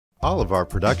All of our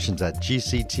productions at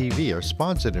GCTV are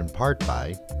sponsored in part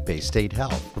by Bay State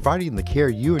Health, providing the care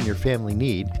you and your family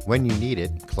need when you need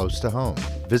it, close to home.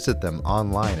 Visit them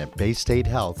online at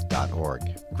baystatehealth.org.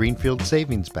 Greenfield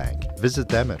Savings Bank. Visit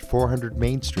them at 400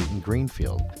 Main Street in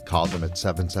Greenfield. Call them at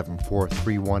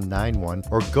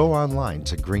 774-3191 or go online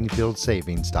to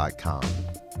greenfieldsavings.com.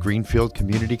 Greenfield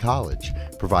Community College,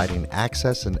 providing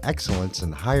access and excellence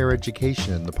in higher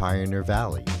education in the Pioneer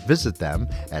Valley. Visit them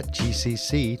at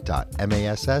gcc.mass.edu.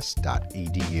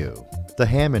 The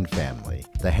Hammond Family.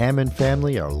 The Hammond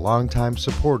family are longtime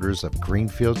supporters of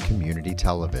Greenfield Community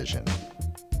Television.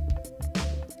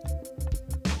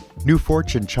 New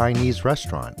Fortune Chinese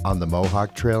Restaurant on the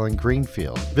Mohawk Trail in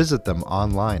Greenfield. Visit them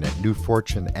online at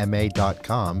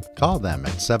newfortunema.com. Call them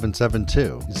at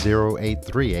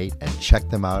 772-0838 and check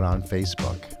them out on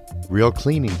Facebook. Real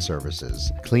Cleaning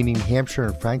Services, cleaning Hampshire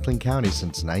and Franklin County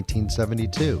since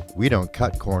 1972. We don't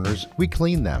cut corners, we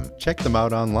clean them. Check them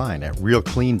out online at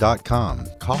realclean.com.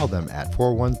 Call them at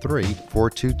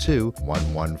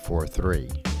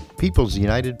 413-422-1143. People's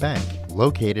United Bank,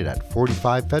 located at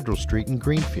 45 Federal Street in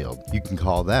Greenfield. You can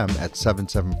call them at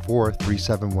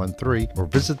 774-3713 or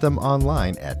visit them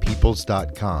online at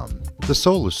peoples.com. The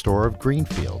Solar Store of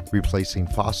Greenfield, replacing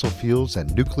fossil fuels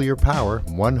and nuclear power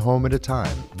one home at a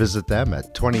time. Visit them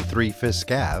at 23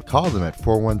 Fisk Ave. Call them at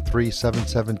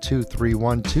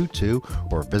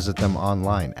 413-772-3122 or visit them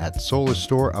online at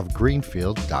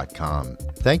solarstoreofgreenfield.com.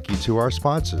 Thank you to our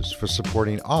sponsors for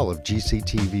supporting all of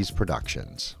GCTV's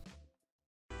productions.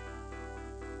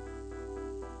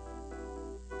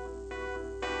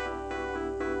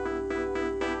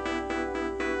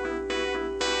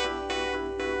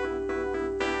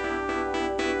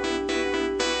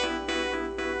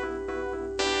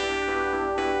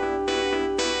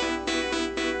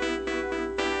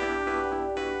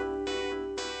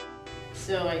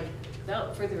 So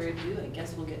without further ado, I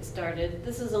guess we'll get started.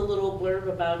 This is a little blurb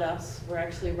about us. We're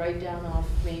actually right down off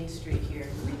Main Street here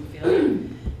in Greenfield.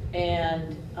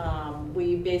 And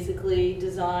we basically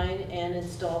design and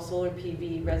install solar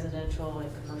PV residential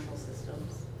and commercial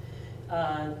systems.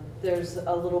 There's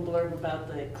a little blurb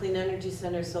about the Clean Energy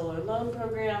Center Solar Loan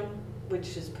Program,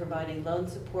 which is providing loan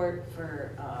support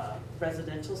for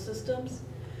residential systems.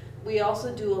 We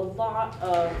also do a lot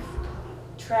of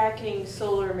tracking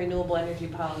solar and renewable energy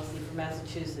policy for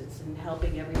Massachusetts and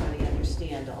helping everybody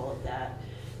understand all of that.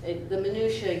 The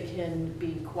minutiae can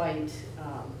be quite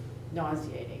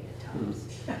nauseating at times,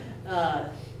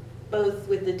 both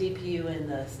with the DPU and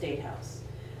the State House.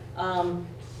 And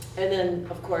then,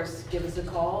 of course, give us a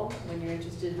call when you're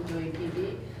interested in doing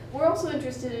PV. We're also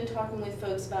interested in talking with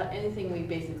folks about anything we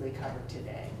basically covered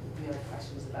today. If you have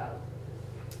questions about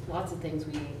lots of things,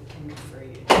 we can refer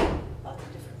you to lots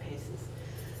of different paces.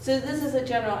 So this is a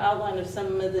general outline of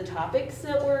some of the topics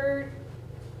that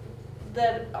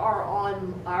are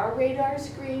on our radar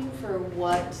screen for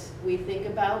what we think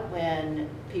about when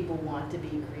people want to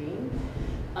be green.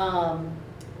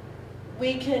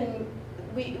 We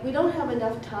don't have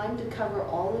enough time to cover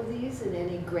all of these in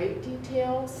any great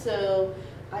detail, so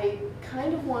I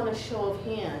kind of want a show of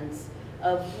hands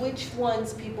of which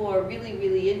ones people are really,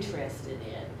 really interested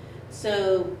in.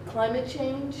 So climate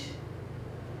change,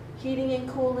 heating and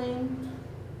cooling,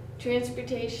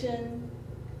 transportation,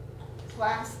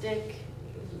 plastic,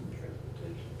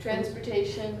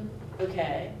 transportation,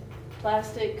 okay,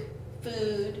 plastic,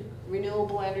 food,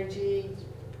 renewable energy.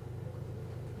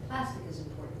 Plastic is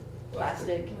important.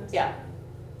 Plastic, yeah.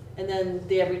 And then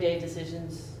the everyday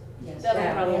decisions. Yes.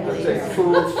 That'll probably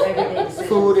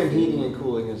Food and heating and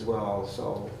cooling as well,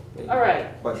 so. All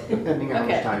right. But depending on how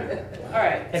much time. All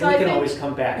right. And so we I can think, always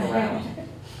come back around.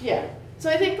 Yeah. So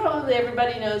I think probably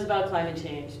everybody knows about climate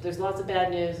change. There's lots of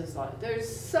bad news. There's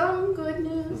some good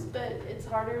news, but it's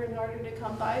harder and harder to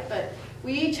come by. But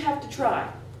we each have to try,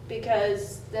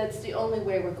 because that's the only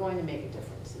way we're going to make a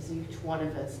difference, is each one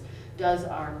of us does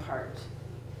our part.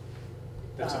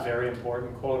 That's a very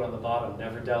important quote on the bottom.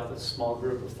 Never doubt that a small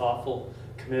group of thoughtful,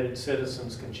 committed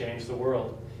citizens can change the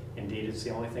world. Indeed, it's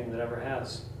the only thing that ever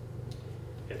has.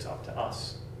 It's up to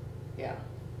us. Yeah.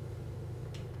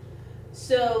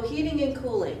 So heating and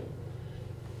cooling.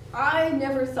 I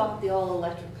never thought the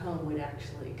all-electric home would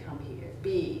actually come here,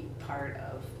 be part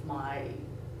of my,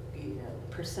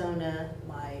 persona,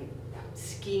 my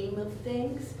scheme of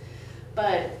things,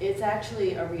 but it's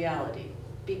actually a reality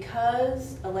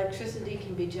because electricity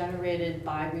can be generated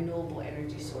by renewable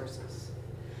energy sources.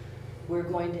 We're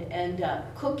going to end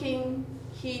up cooking,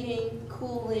 heating,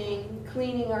 cooling,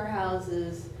 cleaning our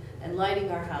houses, and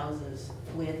lighting our houses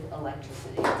with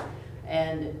electricity.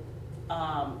 And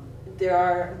there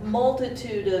are a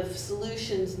multitude of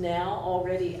solutions now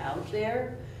already out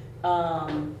there.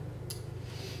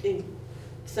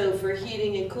 So for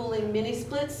heating and cooling, mini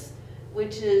splits,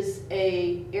 which is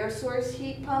a air source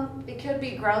heat pump. It could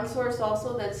be ground source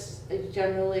also. That's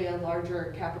generally a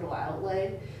larger capital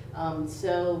outlay.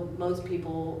 So most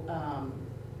people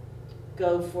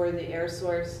go for the air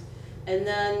source. And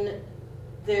then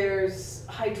there's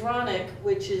hydronic,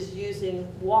 which is using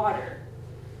water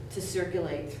to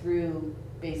circulate through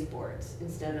baseboards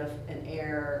instead of an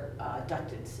air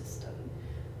ducted system.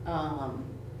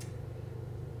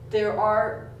 There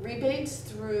are rebates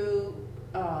through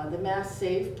the Mass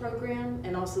Save program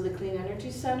and also the Clean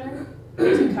Energy Center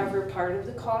to cover part of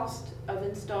the cost of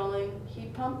installing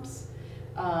heat pumps.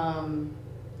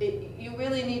 You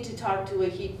really need to talk to a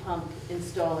heat pump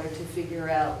installer to figure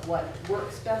out what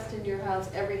works best in your house.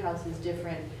 Every house is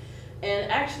different.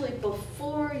 And actually,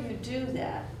 before you do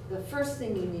that, the first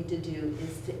thing you need to do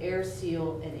is to air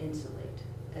seal and insulate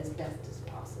as best as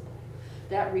possible.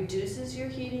 That reduces your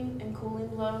heating and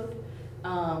cooling load.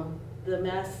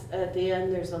 At the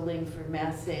end, there's a link for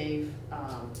Mass Save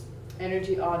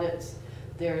energy audits.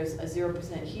 There's a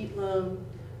 0% heat loan,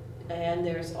 and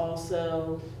there's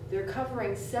also, they're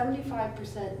covering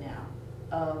 75% now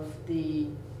of the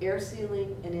air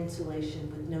sealing and insulation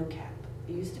with no cap.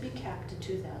 It used to be capped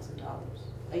to $2,000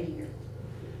 a year.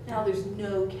 Now there's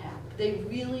no cap. They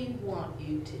really want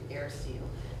you to air seal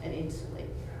and insulate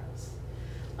your house.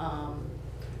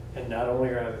 And not only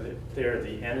are there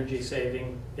the energy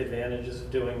saving advantages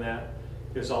of doing that,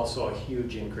 there's also a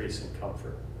huge increase in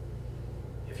comfort.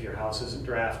 If your house isn't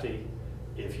drafty,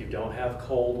 if you don't have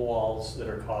cold walls that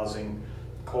are causing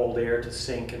cold air to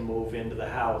sink and move into the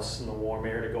house and the warm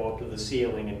air to go up to the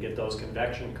ceiling and get those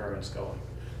convection currents going,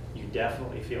 you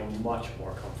definitely feel much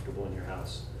more comfortable in your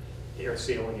house. Air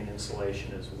sealing and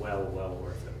insulation is well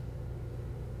worth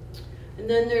it. And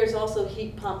then there's also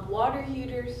heat pump water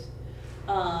heaters.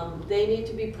 They need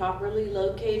to be properly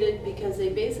located because they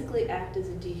basically act as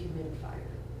a dehumidifier.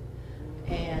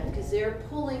 And because they're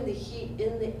pulling the heat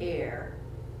in the air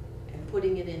and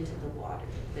putting it into the water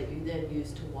that you then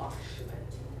use to wash with.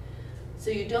 So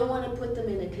you don't want to put them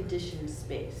in a conditioned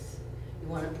space. You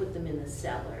want to put them in the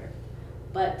cellar.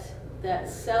 But that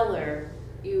cellar,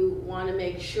 you want to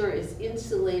make sure is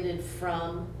insulated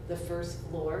from the first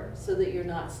floor so that you're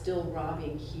not still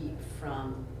robbing heat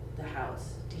from the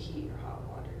house to heat your hot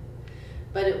water.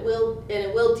 But it will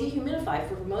dehumidify.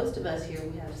 For most of us here,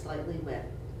 we have slightly wet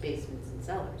basements and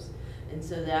cellars. And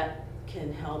so that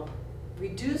can help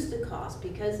reduce the cost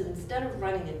because instead of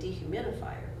running a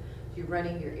dehumidifier, you're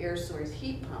running your air source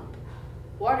heat pump,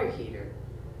 water heater,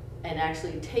 and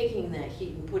actually taking that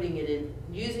heat and putting it in,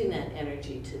 using that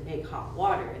energy to make hot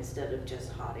water instead of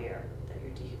just hot air that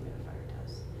your dehumidifier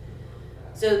does.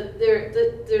 So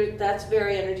that's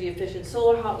very energy efficient.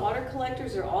 Solar hot water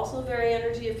collectors are also very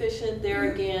energy efficient.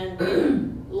 There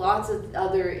again, lots of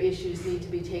other issues need to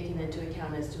be taken into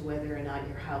account as to whether or not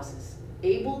your house is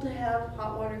able to have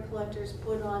hot water collectors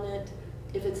put on it.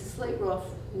 If it's a slate roof,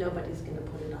 nobody's going to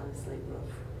put it on a slate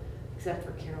roof, except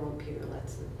for Carol and Peter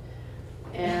Letson.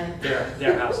 And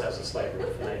their house has a slate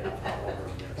roof and they have hot water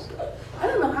in there. So. I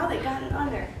don't know how they got it on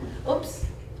there. Oops.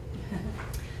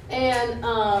 And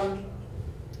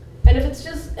if it's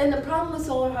just, and the problem with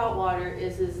solar hot water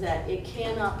is that it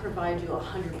cannot provide you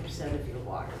 100% of your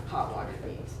hot water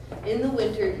needs. In the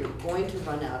winter, you're going to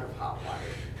run out of hot water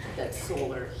that's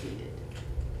solar heated.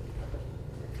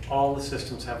 All the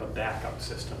systems have a backup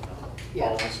system now. Yeah.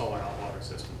 All the solar hot water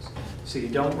systems. So you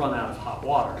don't run out of hot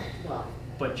water. Well,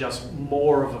 But just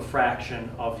more of a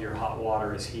fraction of your hot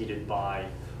water is heated by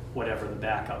whatever the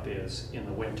backup is in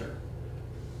the winter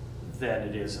than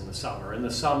it is in the summer. In the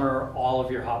summer, all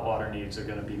of your hot water needs are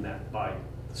going to be met by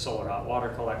the solar hot water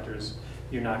collectors.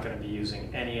 You're not going to be using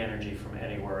any energy from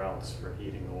anywhere else for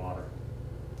heating the water.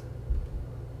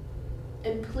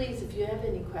 and please, if you have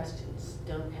any questions,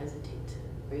 don't hesitate to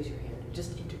raise your hand or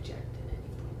just interject at any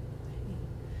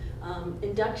point.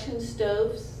 Induction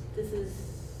stoves, this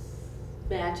is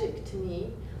magic to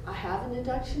me. I have an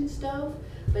induction stove,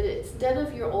 but instead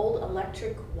of your old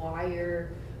electric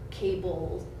wire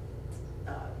cable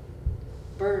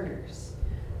burners,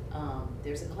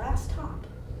 there's a glass top,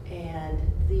 and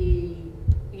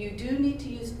you do need to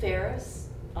use ferrous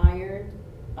iron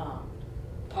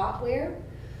potware,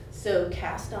 so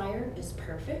cast iron is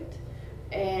perfect,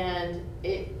 and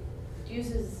it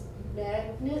uses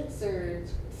magnets or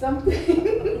something.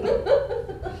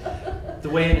 The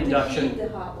way an to induction heat the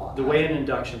hot water. The way an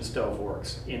induction stove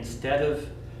works, instead of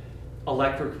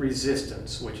electric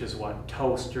resistance, which is what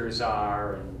toasters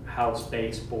are and house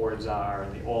baseboards are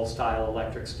and the old-style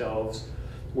electric stoves,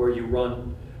 where you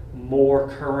run more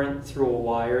current through a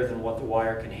wire than what the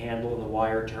wire can handle, and the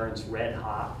wire turns red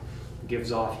hot,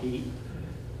 gives off heat.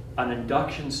 An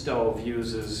induction stove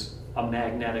uses a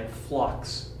magnetic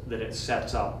flux that it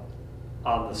sets up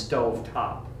on the stove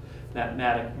top. That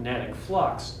magnetic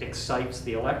flux excites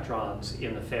the electrons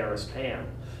in the ferrous pan.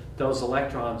 Those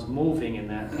electrons moving in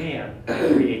that pan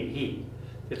create heat.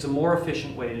 It's a more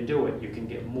efficient way to do it. You can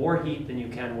get more heat than you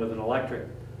can with an electric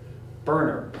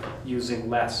burner using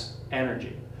less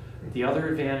energy. The other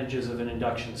advantages of an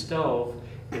induction stove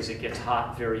is it gets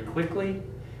hot very quickly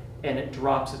and it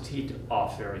drops its heat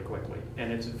off very quickly.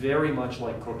 And it's very much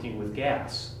like cooking with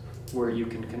gas, where you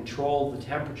can control the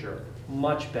temperature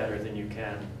much better than you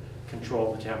can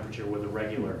control the temperature with a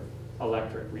regular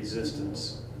electric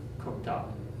resistance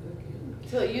cooktop.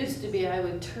 So it used to be I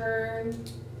would turn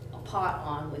a pot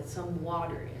on with some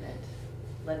water in it,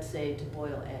 let's say to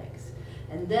boil eggs.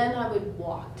 And then I would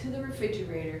walk to the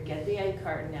refrigerator, get the egg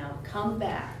carton out, come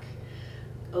back,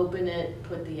 open it,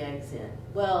 put the eggs in.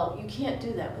 Well, you can't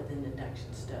do that with an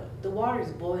induction stove. The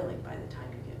water's boiling by the time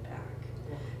you get back.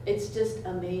 It's just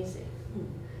amazing.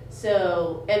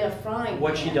 So, and a frying pan.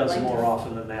 What she does like more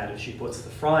often than that is she puts the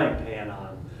frying pan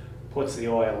on, puts the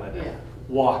oil in it, Yeah.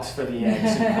 walks for the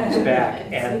eggs and comes back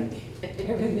and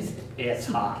it's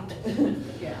hot.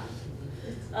 Yeah.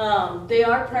 They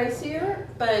are pricier,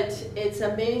 but it's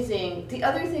amazing. The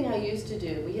other thing I used to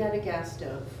do, we had a gas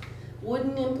stove.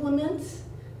 Wooden implements,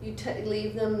 you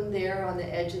leave them there on the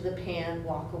edge of the pan,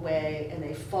 walk away, and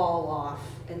they fall off,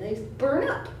 and they burn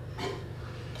up.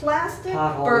 Plastic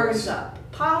burns up.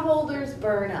 Pot holders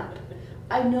burn up.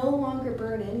 I no longer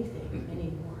burn anything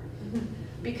anymore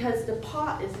because the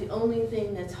pot is the only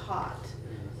thing that's hot.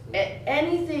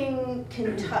 Anything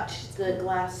can touch the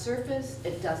glass surface,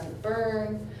 it doesn't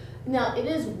burn. Now, it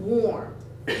is warm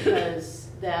because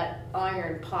that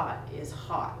iron pot is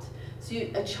hot. So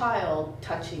a child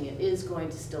touching it is going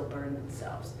to still burn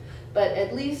themselves. But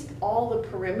at least all the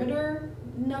perimeter,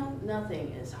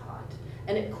 nothing is hot.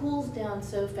 And it cools down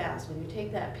so fast. When you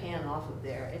take that pan off of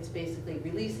there, it's basically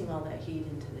releasing all that heat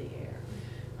into the air.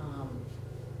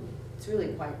 It's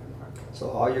really quite remarkable. So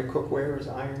all your cookware is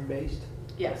iron-based?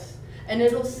 Yes, and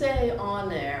it'll say on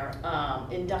there,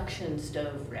 induction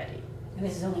stove ready. And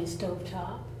this is only a stove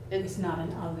top? It's not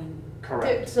an oven?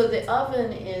 Correct. So the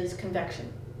oven is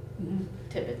convection, Mhm.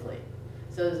 typically.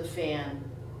 So there's a fan,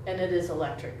 and it is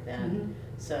electric then.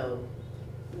 So,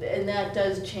 and that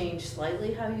does change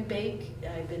slightly how you bake.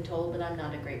 I've been told, but I'm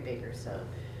not a great baker, so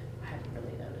I haven't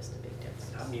really noticed a big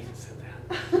difference. Not me that said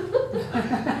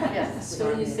that. Yes. So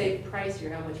when you say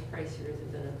pricier, how much pricier is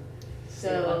it than a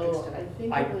say, electric So stove? I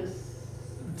think I- it was.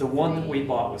 The one that we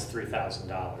bought was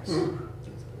 $3,000.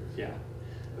 Yeah.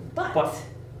 But But-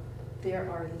 there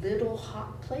are little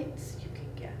hot plates you can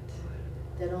get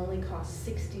that only cost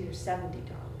 $60 or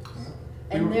 $70.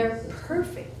 And they're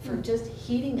perfect for just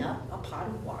heating up a pot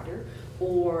of water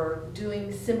or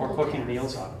doing simple Or cooking tasks.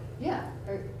 meals on it. Yeah,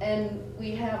 and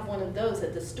we have one of those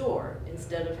at the store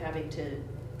instead of having to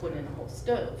put in a whole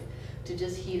stove to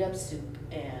just heat up soup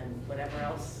and whatever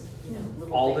else, you know,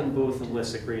 little Alden thing. Booth and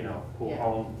Lissa Greeno, who Yeah.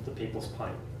 own the People's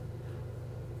Pint.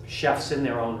 Chefs in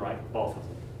their own right, both of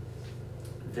them.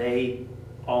 They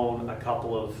own a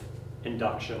couple of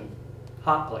induction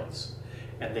hot plates.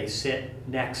 And they sit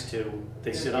next to,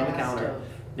 they Their sit on the gas counter stove.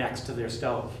 next to their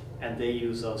stove. And they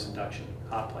use those induction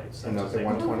hot plates. And That's those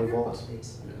what are they- 120 volts?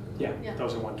 Yeah, Yeah.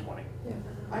 those are 120. Yeah,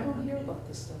 I don't hear about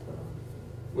this stuff at all.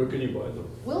 Where can you buy them?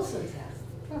 Wilson's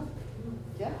has them.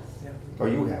 Yes. Oh,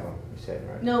 you have them, you said,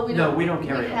 right? No, we No, don't. we don't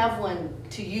carry We them. have one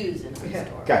to use in our Yeah.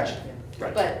 store. Gotcha.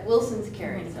 Right. But Wilson's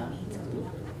carries them.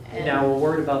 And- Now, we're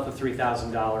worried about the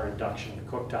 $3,000 induction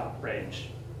cooktop range,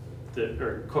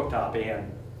 or cooktop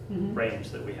and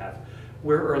range that we have.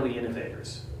 We're early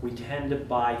innovators. We tend to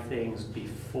buy things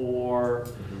before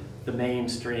the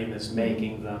mainstream is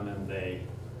making them, and they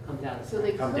So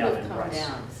they come could down have in come price.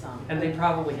 down some. And they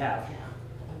probably have. Yeah.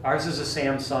 Ours is a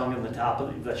Samsung in the top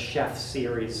of the Chef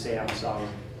Series Samsung.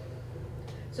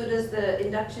 So does the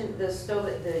induction, the stove,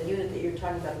 the unit that you're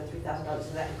talking about, the $3,000,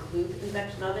 does that include the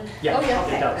induction oven? Yeah, Oh, yeah.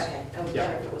 it does. Okay, I was Yeah.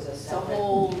 wondering if it was a It's a separate.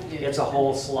 whole. It's a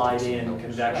whole slide-in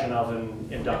convection oven,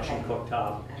 induction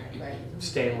cooktop, Right,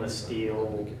 stainless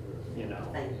steel, you know.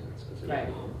 Thing. right.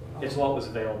 It's what was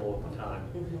available at the time.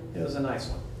 Mhm. It was a nice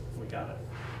one. We got it.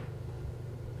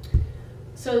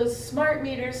 So smart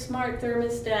meters, smart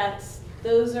thermostats,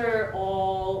 those are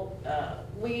all,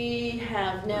 we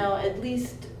have now at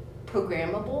least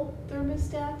programmable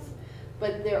thermostats,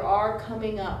 but there are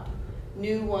coming up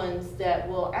new ones that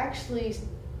will actually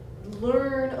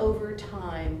learn over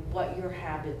time what your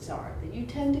habits are. That you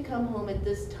tend to come home at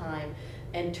this time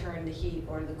and turn the heat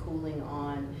or the cooling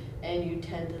on, and you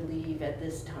tend to leave at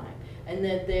this time. And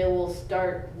that they will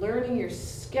start learning your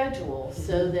schedule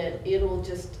so that it'll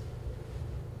just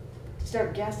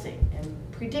start guessing and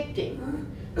predicting.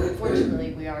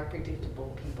 Unfortunately, we are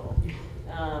predictable people.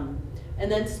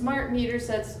 And then smart meter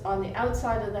sets on the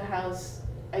outside of the house.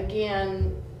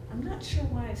 Again, I'm not sure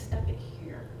why I stuck it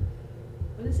here.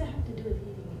 What does that have to do with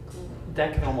heating and cooling?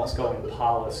 That can almost go in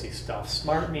policy stuff.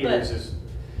 Smart meters is,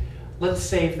 let's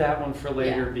save that one for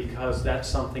later because that's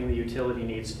something the utility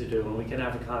needs to do, and we can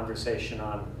have a conversation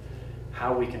on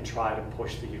how we can try to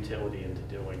push the utility into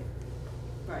doing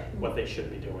what they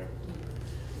should be doing.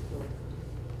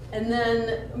 And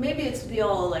then maybe it's the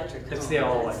all-electric home. It's the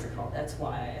all-electric home. That's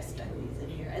why I stuck these in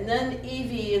here. And then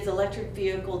EV is electric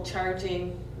vehicle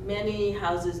charging. Many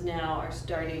houses now are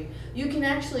starting. You can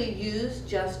actually use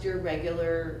just your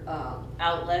regular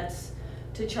outlets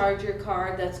to charge your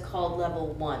car. That's called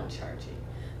level 1 charging.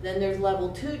 Then there's level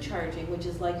 2 charging, which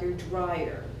is like your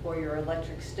dryer or your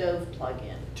electric stove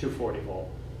plug-in. 240 volt.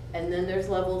 And then there's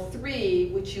level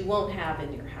 3, which you won't have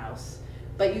in your house.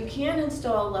 But you can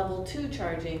install level 2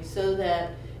 charging so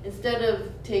that instead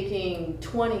of taking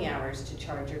 20 hours to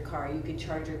charge your car, you could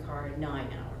charge your car in 9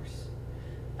 hours.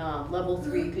 Level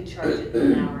 3 could charge it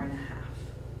in an hour and a half.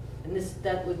 And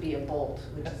that would be a Bolt,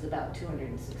 which is about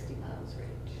 260 miles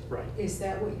range. Right. Is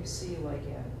that what you see like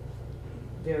at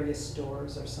various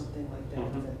stores or something like that?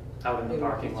 Mm-hmm. Out in the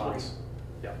parking lots.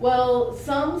 Yeah. Well,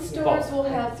 some stores Both. will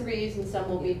have 3s and some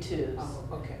will be 2s. Oh,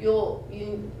 okay. You'll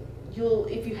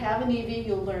if you have an EV,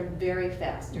 you'll learn very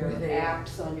fast. There are Where they are.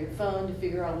 apps on your phone to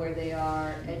figure out where they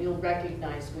are, and you'll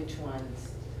recognize which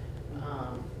ones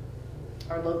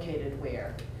are located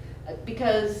where.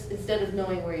 Because instead of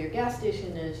knowing where your gas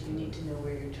station is, you need to know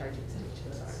where your charging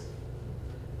stations are.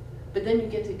 But then you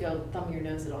get to go thumb your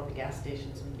nose at all the gas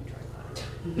stations when you drive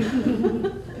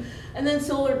by. And then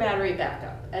solar battery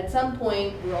backup. At some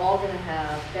point, we're all going to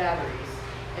have batteries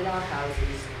in our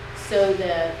houses so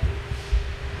that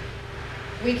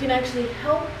we can actually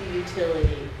help the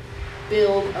utility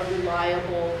build a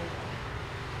reliable,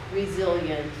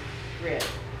 resilient grid.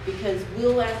 Because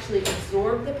we'll actually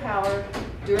absorb the power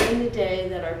during the day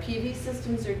that our PV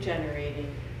systems are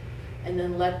generating, and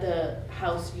then let the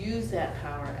house use that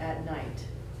power at night.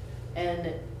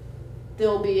 And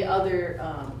there'll be other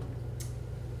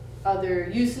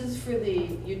uses for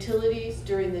the utilities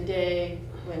during the day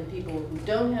when people who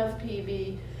don't have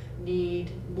PV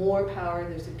need more power,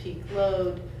 there's a peak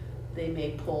load, they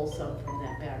may pull some from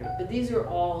that battery. But these are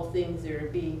all things that are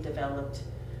being developed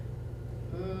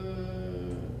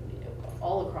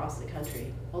all across the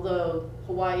country. Although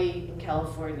Hawaii and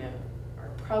California are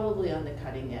probably on the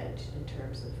cutting edge in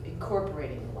terms of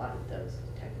incorporating a lot of those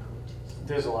technologies.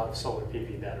 There's a lot of solar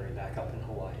PV battery backup in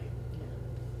Hawaii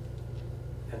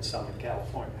and some in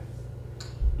California.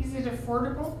 Is it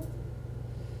affordable?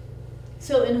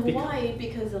 So in Hawaii,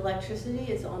 because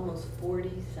electricity is almost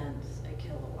 40 cents a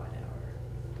kilowatt hour,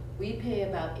 we pay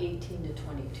about 18 to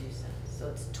 22 cents. So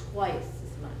it's twice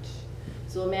as much.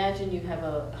 So imagine you have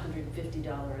a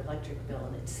 $150 electric bill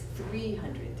and it's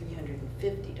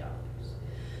 $350.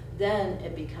 Then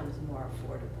it becomes more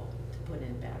affordable to put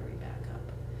in battery backup.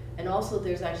 And also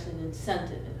there's actually an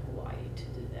incentive in Hawaii to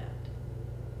do that.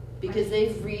 Because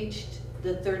they've reached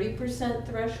the 30%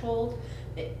 threshold.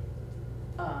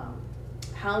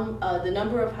 The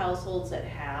number of households that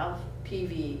have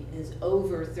PV is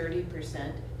over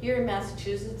 30%. Here in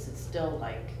Massachusetts, it's still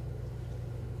like,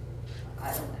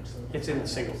 I don't actually know. It's in the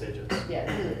single digits.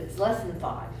 Yeah, it's less than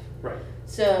 5. Right.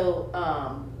 So,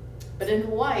 but in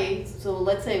Hawaii, so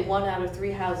let's say 1 out of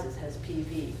 3 houses has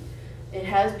PV. It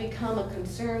has become a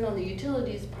concern on the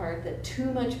utilities part that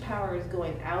too much power is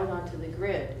going out onto the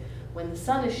grid when the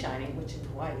sun is shining, which in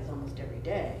Hawaii is almost every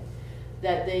day,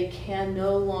 that they can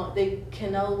no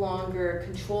longer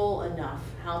control enough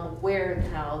where and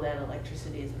how that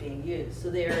electricity is being used. So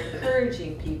they are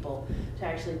encouraging people to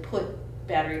actually put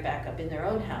battery backup in their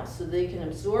own house so they can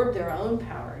absorb their own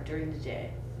power during the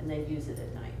day and then use it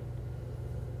at night.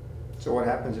 So what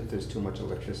happens if there's too much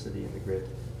electricity in the grid?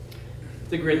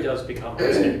 The grid does become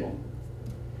unstable.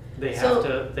 They have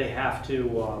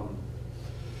to,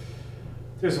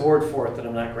 there's a word for it that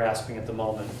I'm not grasping at the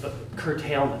moment, but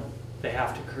curtailment. They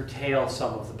have to curtail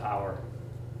some of the power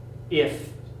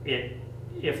if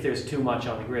there's too much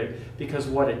on the grid, because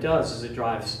what it does is it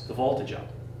drives the voltage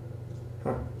up.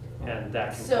 Huh. And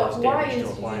that can So cause Hawaii damage to is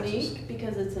appliances. unique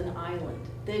because it's an island.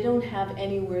 They don't have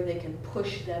anywhere they can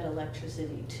push that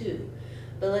electricity to.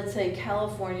 But let's say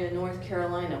California, North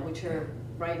Carolina, which are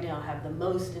right now have the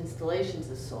most installations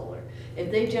of solar, if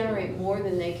they generate more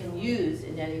than they can use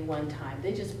in any one time,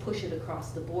 they just push it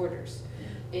across the borders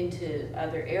into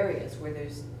other areas where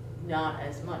there's not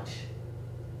as much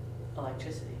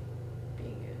electricity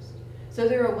being used. So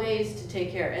there are ways to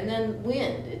take care. And then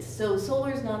wind, so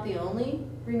solar is not the only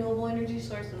renewable energy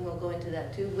source, and we'll go into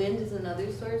that too. Wind is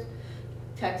another source.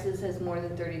 Texas has more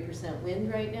than 30%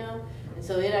 wind right now, and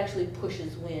so it actually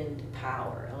pushes wind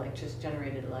power,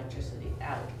 generated electricity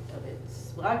out of it.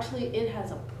 Well, actually, it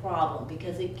has a problem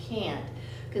because it can't,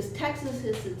 because Texas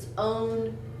is its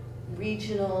own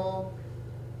regional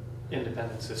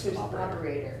Independent system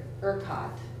operator.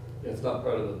 ERCOT. It's not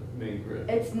part of the main grid.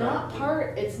 It's not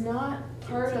part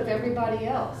of everybody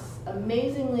else.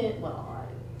 Amazingly, well,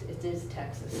 it is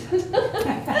Texas.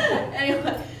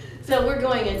 Anyway, so we're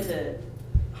going into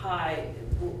high,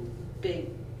 big,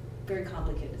 very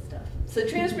complicated stuff. So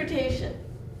transportation.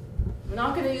 We're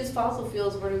not going to use fossil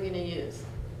fuels. What are we going to use?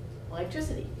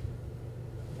 Electricity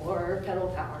or pedal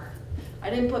power. I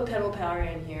didn't put pedal power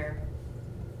in here,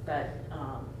 but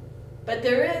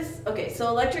there is, okay, so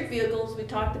electric vehicles, we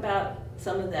talked about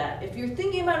some of that. If you're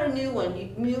thinking about a new one,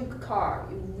 new car,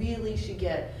 you really should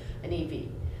get an EV.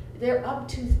 They're up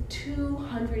to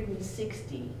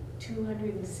 260,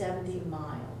 270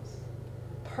 miles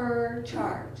per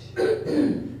charge.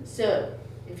 So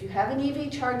if you have an EV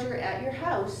charger at your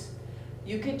house,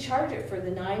 you could charge it for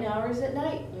the 9 hours at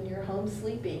night when you're home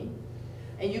sleeping,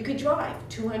 and you could drive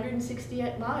 260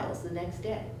 miles the next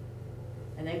day,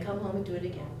 and then come home and do it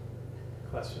again.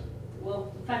 Question?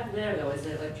 Well, the fact of the matter though is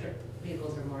that electric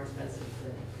vehicles are more expensive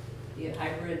than the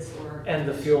hybrids or. And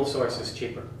the fuel source is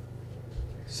cheaper.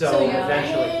 So you're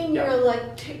eventually, paying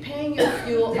yeah. paying your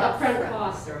fuel The up upfront front.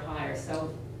 costs are higher,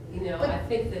 so, you know, But- I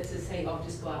think that to say, oh,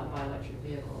 just go out and buy electric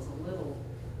vehicles is a little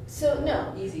So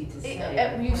no, easy to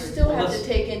say. you still Well, have to let's-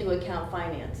 take into account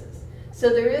finances. So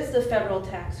there is the federal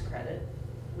tax credit,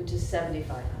 which is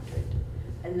 $7,500,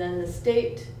 and then the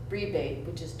state rebate,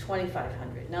 which is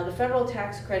 $2,500. Now the federal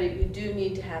tax credit, you do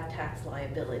need to have tax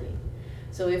liability.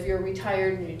 So if you're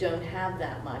retired and you don't have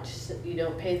that much, so you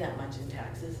don't pay that much in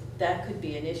taxes, that could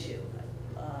be an issue.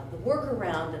 The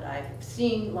workaround that I've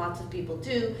seen lots of people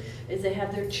do is they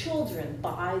have their children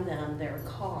buy them their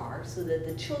car so that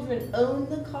the children own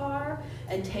the car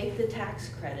and take the tax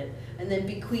credit and then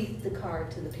bequeath the car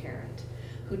to the parent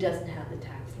who doesn't have the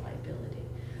tax liability.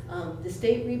 The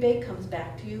state rebate comes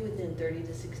back to you within 30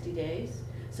 to 60 days.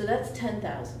 So that's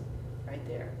 $10,000 right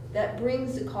there. That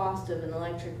brings the cost of an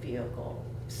electric vehicle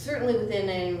certainly within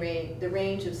the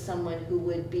range of someone who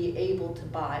would be able to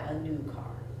buy a new car.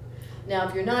 Now,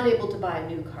 if you're not able to buy a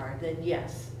new car, then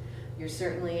yes, you're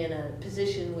certainly in a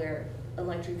position where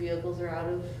electric vehicles are out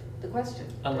of the question.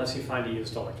 Unless you find a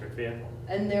used electric vehicle.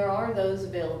 And there are those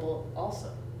available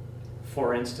also.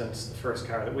 For instance, the first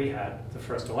car that we had, the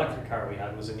first electric car we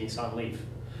had was a Nissan Leaf.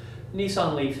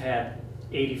 Nissan Leaf had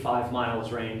 85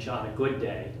 miles range on a good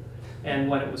day, and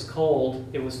when it was cold,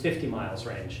 it was 50 miles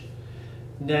range.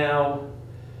 Now,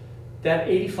 that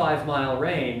 85 mile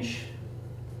range,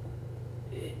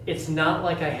 it's not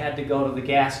like I had to go to the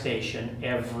gas station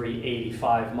every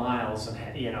 85 miles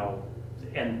and, you know,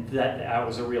 and that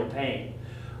was a real pain.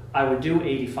 I would do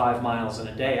 85 miles in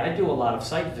a day. I'd do a lot of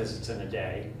site visits in a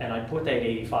day, and I'd put that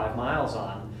 85 miles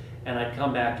on, and I'd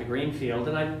come back to Greenfield,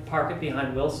 and I'd park it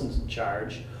behind Wilson's and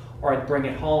charge, or I'd bring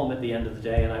it home at the end of the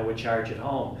day, and I would charge it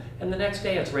home. And the next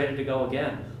day, it's ready to go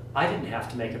again. I didn't have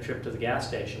to make a trip to the gas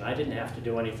station. I didn't have to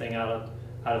do anything out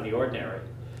of the ordinary.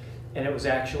 And it was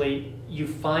actually, you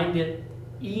find it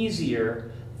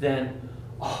easier than,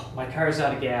 oh, my car's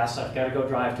out of gas, I've got to go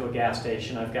drive to a gas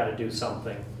station, I've got to do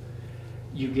something.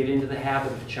 You get into the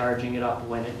habit of charging it up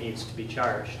when it needs to be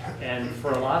charged. And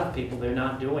for a lot of people, they're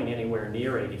not doing anywhere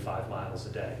near 85 miles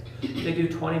a day. They do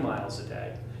 20 miles a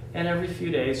day. And every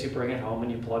few days you bring it home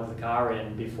and you plug the car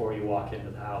in before you walk into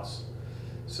the house.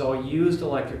 So a used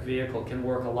electric vehicle can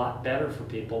work a lot better for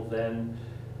people than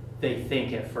they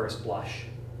think at first blush.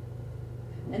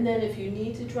 And then if you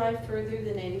need to drive further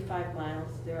than 85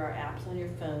 miles, there are apps on your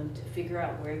phone to figure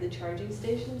out where the charging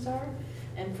stations are.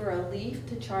 And for a Leaf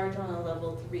to charge on a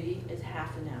level 3 is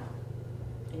half an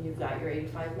hour. And you've got your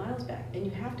 85 miles back. And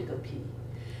you have to go pee.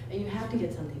 And you have to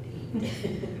get something to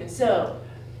eat. So,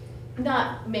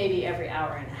 not maybe every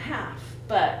hour and a half,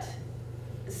 but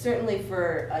certainly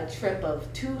for a trip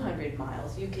of 200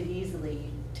 miles, you could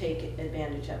easily take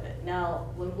advantage of it. Now,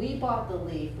 when we bought the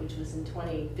Leaf, which was in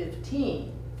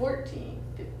 2015,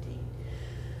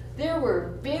 there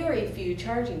were very few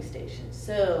charging stations.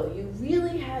 So you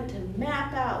really had to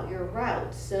map out your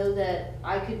route so that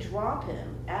I could drop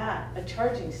him at a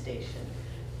charging station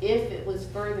if it was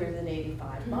further than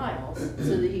 85 miles,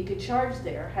 so that he could charge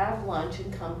there, have lunch,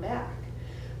 and come back.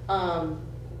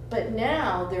 But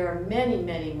now there are many,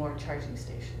 many more charging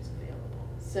stations available.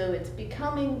 So it's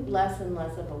becoming less and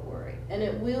less of a worry. And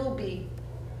it will be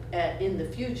in the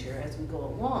future, as we go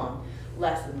along,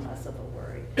 less and less of a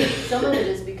worry. Some of it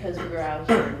is because we're out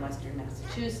here in Western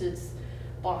Massachusetts.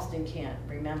 Boston can't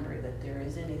remember that there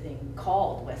is anything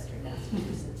called Western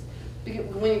Massachusetts. Because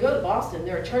when you go to Boston,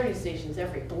 there are charging stations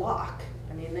every block.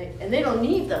 I mean, they don't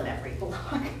need them every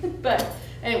block. But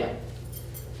anyway.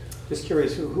 Just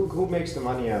curious, who makes the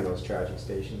money on those charging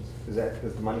stations?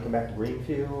 Does the money come back to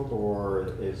Greenfield,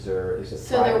 or is it?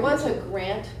 So there was a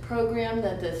grant program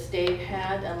that the state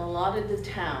had, and a lot of the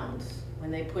towns, when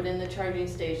they put in the charging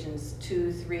stations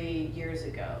 2-3 years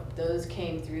ago, those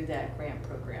came through that grant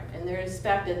program. And there is, in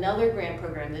fact, another grant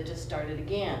program that just started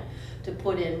again to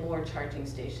put in more charging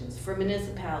stations for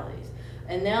municipalities.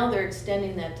 And now they're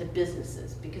extending that to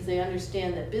businesses, because they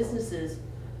understand that businesses,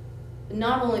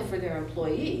 not only for their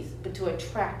employees, but to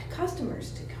attract customers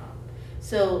to come.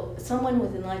 So someone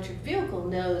with an electric vehicle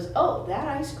knows, oh, that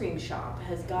ice cream shop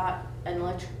has got an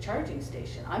electric charging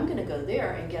station. I'm gonna go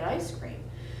there and get ice cream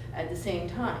at the same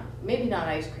time. Maybe not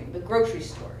ice cream, but grocery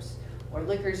stores, or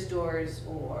liquor stores,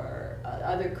 or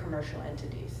other commercial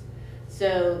entities.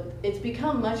 So it's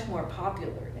become much more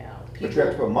popular now. But you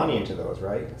have to put money into those,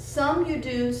 right? Some you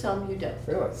do, some you don't.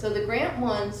 Really? So the grant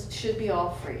ones should be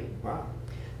all free. Wow.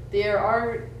 There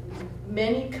are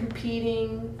many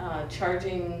competing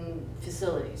charging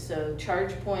facilities. So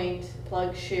ChargePoint,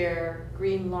 PlugShare,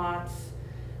 Green Lots,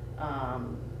 I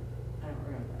don't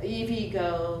remember,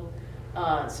 EVgo.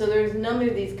 So there's a number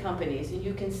of these companies, and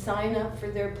you can sign up for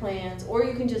their plans, or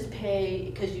you can just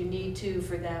pay because you need to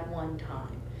for that one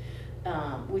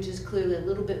time, which is clearly a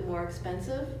little bit more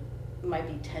expensive. It might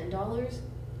be $10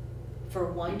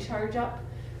 for one charge up.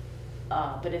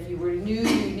 But if you were new,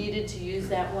 you needed to use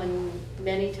that one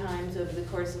many times over the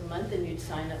course of a month, then you'd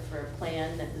sign up for a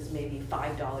plan that was maybe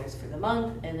 $5 for the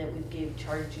month, and it would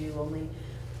charge you only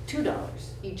 $2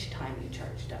 each time you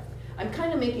charged up. I'm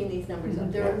kind of making these numbers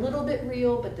up. They're a little bit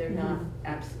real, but they're not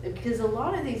absolute, because a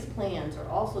lot of these plans are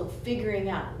also figuring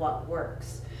out what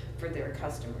works for their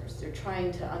customers. They're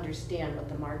trying to understand what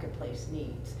the marketplace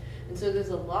needs. And so there's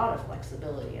a lot of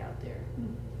flexibility out there.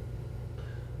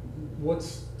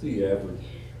 What's the average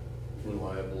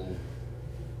reliable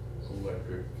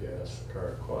electric gas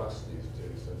car cost these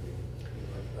days? I mean,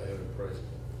 I haven't priced it.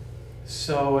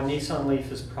 So a Nissan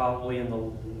Leaf is probably in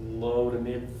the low to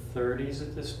mid 30s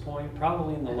at this point,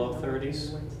 probably in the low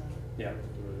 30s. Yeah.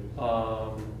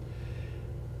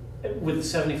 With the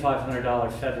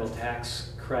 $7,500 federal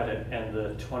tax credit and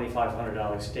the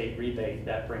 $2,500 state rebate,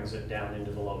 that brings it down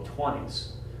into the low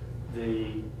 20s.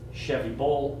 The Chevy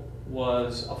Bolt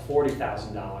was a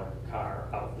 $40,000 car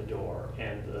out the door,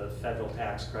 and the federal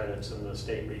tax credits and the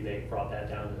state rebate brought that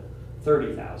down to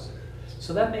 $30,000.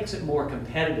 So that makes it more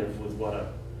competitive with what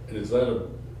a... And is that a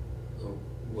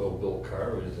well-built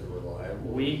car, or is it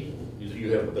reliable?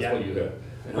 You have, that's what you have.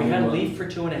 And we had a Leaf for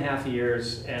 2.5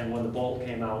 years, and when the Bolt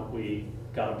came out, we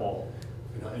got a Bolt.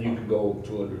 And you can go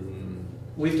 200 and...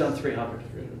 We've done 300.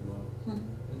 300 miles.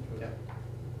 Yeah.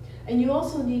 And you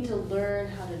also need to learn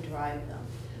how to drive them,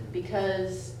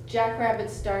 because jackrabbit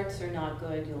starts are not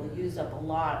good. You'll use up a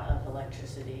lot of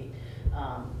electricity.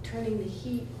 Turning the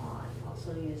heat on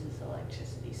also uses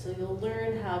electricity. So you'll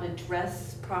learn how to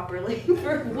dress properly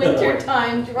for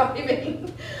wintertime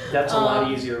driving. That's a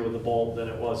lot easier with the Bolt than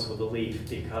it was with the Leaf,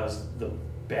 because the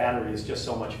battery is just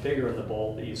so much bigger in the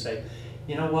Bolt that you say,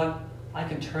 you know what, I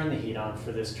can turn the heat on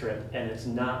for this trip, and it's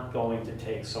not going to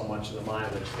take so much of the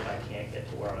mileage that I can't get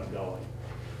to where I'm going.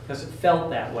 Because it felt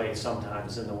that way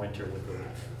sometimes in the winter with the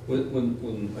Leaf.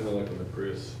 When I know, like when the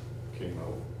Prius came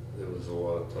out, there was a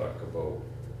lot of talk about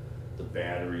the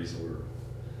batteries were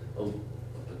a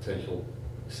potential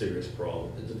serious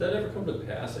problem. Did that ever come to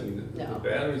pass? I mean, the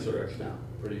batteries are actually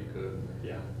pretty good.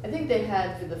 Yeah. I think they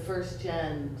had for the first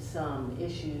gen some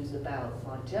issues about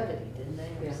longevity, didn't they?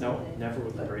 Or No, something? never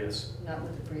with the Prius. Not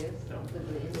with the Prius? No. With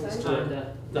the It was Insight?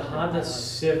 Honda. The Honda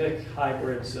Civic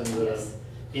hybrids and the Yes.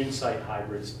 Insight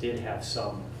hybrids did have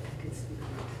some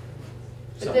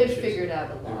But they've issues. figured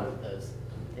out a lot of those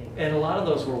things. And a lot of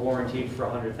those were warranted for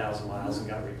 100,000 miles and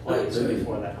got replaced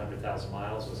before that 100,000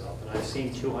 miles was up. And I've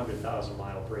seen 200,000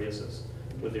 mile Priuses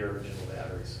with their original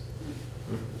batteries.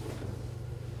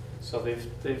 So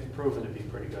they've proven to be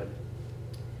pretty good.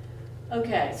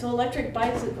 Okay, so electric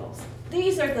bicycles.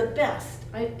 These are the best.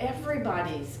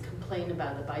 Everybody's complaint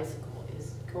about a bicycle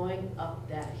is going up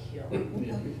that hill.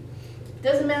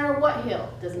 Doesn't matter what hill,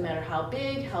 doesn't matter how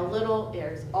big, how little,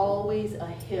 there's always a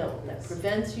hill that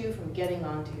prevents you from getting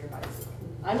onto your bicycle.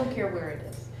 I don't care where it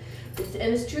is.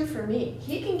 And it's true for me.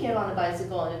 He can get on a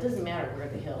bicycle and it doesn't matter where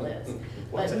the hill is.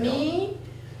 But me,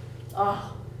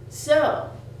 so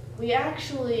we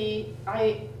actually,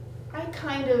 I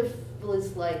kind of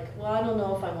was like, well, I don't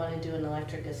know if I want to do an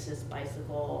electric assist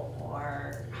bicycle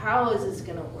or how is this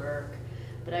gonna work?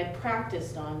 But I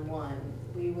practiced on one.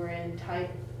 We were in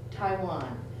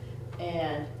Taiwan,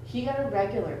 and he got a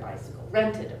regular bicycle,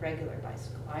 rented a regular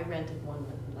bicycle. I rented one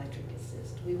with electric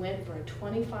assist. We went for a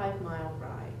 25-mile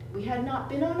ride. We had not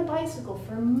been on a bicycle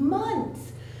for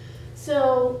months.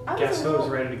 So I was Guess who was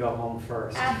ready to go home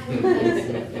first?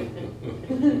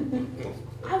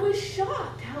 I was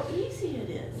shocked how easy it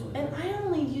is. And I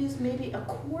only used maybe a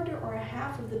quarter or a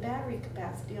half of the battery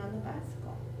capacity on the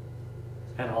bicycle.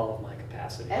 And all of my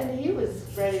capacity. And he was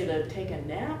ready to take a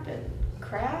nap and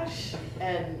crash,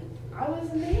 and I was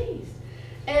amazed.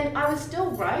 And I was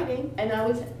still riding, and I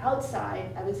was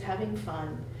outside, I was having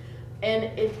fun. And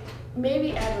it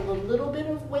maybe added a little bit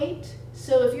of weight.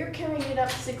 So if you're carrying it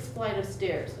up 6 flights of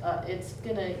stairs,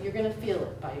 you're gonna feel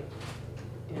it by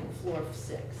floor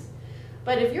 6.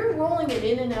 But if you're rolling it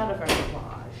in and out of a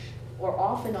garage, or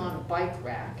off and on a bike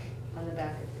rack on the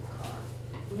back of your car,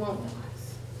 you won't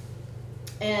notice.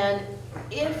 And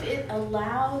if it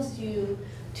allows you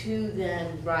to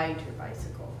then ride your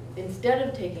bicycle, instead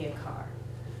of taking a car,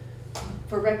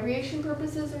 for recreation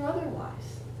purposes or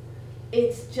otherwise,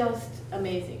 it's just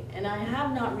amazing. And I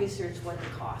have not researched what the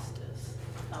cost is.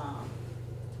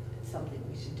 It's something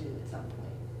we should do at some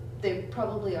point. They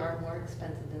probably are more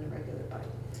expensive than a regular bike.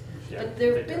 Yeah, But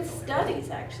there they have been definitely studies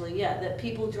actually, that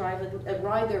people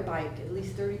ride their bike at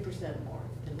least 30% more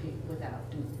than people without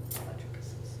electric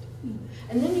assist.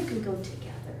 And then you can go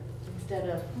together instead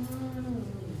of,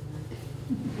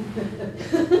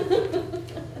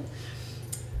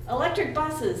 electric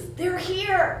buses, they're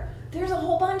here. There's a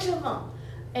whole bunch of them.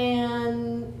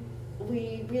 And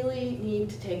we really need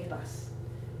to take the bus.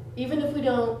 Even if we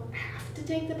don't have to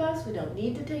take the bus, we don't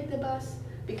need to take the bus,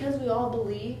 because we all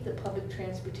believe that public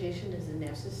transportation is a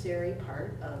necessary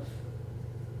part of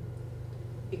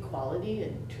equality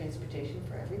and transportation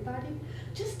for everybody.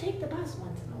 Just take the bus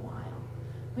once in a while,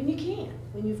 when you can,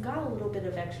 when you've got a little bit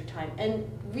of extra time. And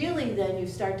really then you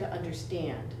start to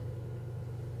understand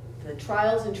the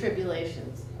trials and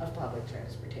tribulations of public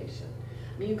transportation.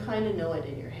 I mean, you kind of know it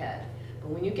in your head. But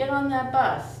when you get on that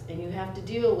bus and you have to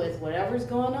deal with whatever's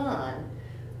going on,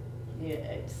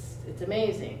 it's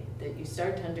amazing that you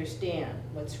start to understand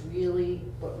what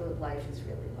life is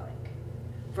really like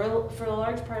for a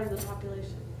large part of the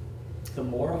population. The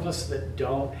more of us that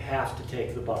don't have to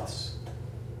take the bus,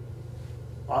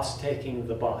 us taking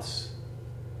the bus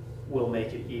will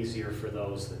make it easier for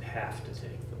those that have to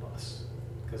take the bus,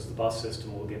 because the bus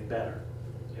system will get better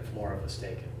if more of us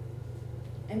take it.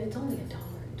 And it's only $1.25.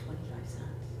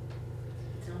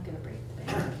 It's not going to break the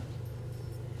bank.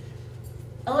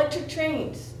 Electric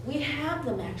trains. We have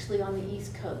them actually on the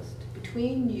East Coast.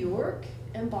 Between New York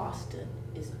and Boston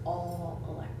is all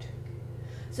electric.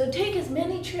 So take as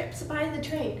many trips by the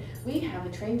train. We have a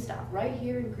train stop right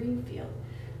here in Greenfield.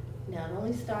 Now it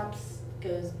only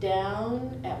goes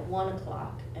down at 1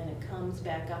 o'clock and it comes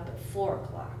back up at 4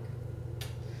 o'clock.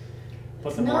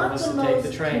 But the more of us that take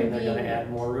the train, they're going to add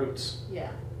more routes.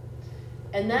 Yeah.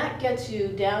 And that gets you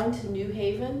down to New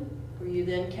Haven, where you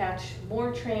then catch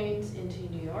more trains into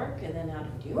New York, and then out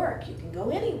of New York, you can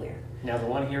go anywhere. Now the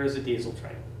one here is a diesel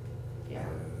train. Yeah.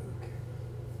 Okay.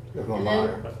 The And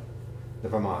Vermonter. then- The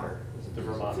Vermonter. The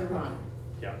Vermonter. Vermont.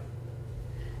 Yeah.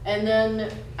 And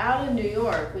then out of New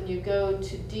York, when you go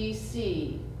to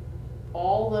DC,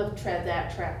 all of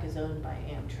that track is owned by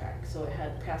Amtrak, so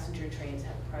passenger trains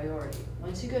have priority.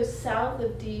 Once you go south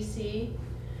of DC,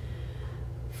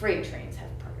 freight trains have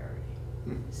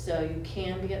priority. So you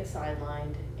can get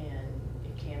sidelined and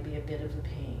it can be a bit of a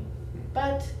pain.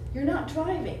 But you're not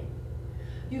driving.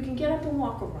 You can get up and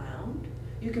walk around.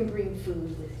 You can bring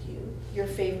food with you, your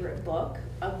favorite book,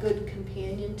 a good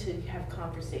companion to have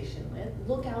conversation with,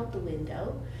 look out the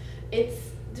window.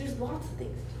 There's lots of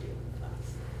things to do with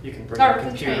us. You can bring Or a the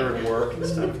computer train. and work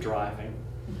instead of driving.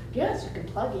 Yes, you can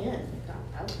plug in, they've got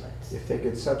outlets. If they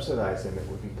could subsidize them, it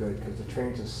would be good, because the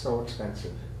trains are so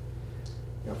expensive.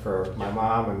 You know, for my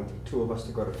mom and 2 of us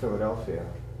to go to Philadelphia,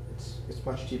 it's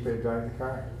much cheaper to drive the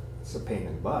car. It's a pain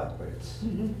in the butt, but it's,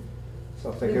 so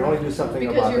if they could only do something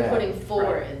about that. Because you're putting 4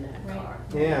 Right. in that Right. car.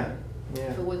 Yeah,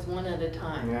 Yeah. if it was one at a Yeah,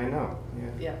 time. I know, yeah.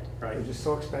 Yeah. Right. They're just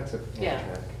so expensive. Yeah.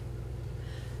 Amtrak.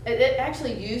 It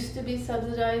actually used to be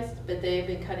subsidized, but they've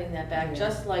been cutting that back, Yeah.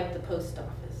 just like the post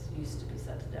office used to be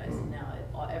subsidized. And now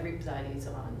everybody's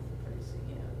on,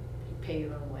 you know, you pay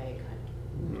your own way kind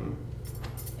Mhm. of.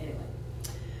 Anyway.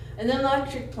 And then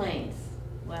electric planes.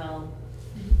 Well,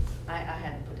 I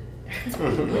had to put it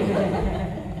in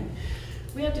there.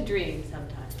 We have to dream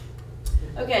sometimes.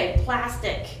 Okay,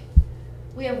 plastic.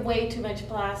 We have way too much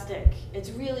plastic. It's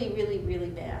really, really,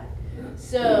 really bad.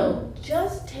 So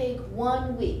just take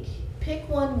 1 week. Pick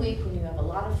 1 week when you have a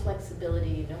lot of flexibility.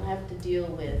 You don't have to deal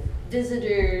with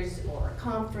visitors or a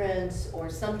conference or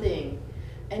something.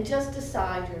 And just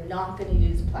decide you're not going to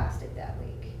use plastic that week.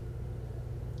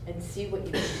 And see what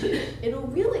you can do. It'll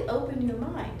really open your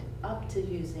mind up to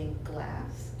using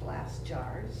glass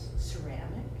jars,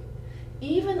 ceramic,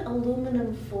 even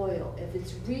aluminum foil, if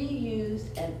it's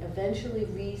reused and eventually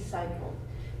recycled,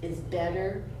 is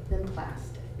better than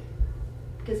plastic.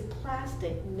 Because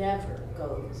plastic never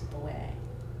goes away.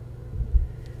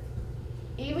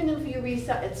 Even if you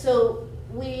recycle, so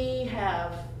we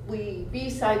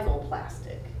recycle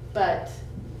plastic, but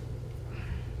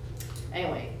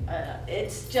anyway,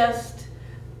 it's just,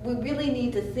 we really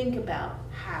need to think about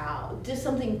how, just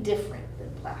something different than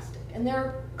plastic. And there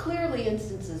are clearly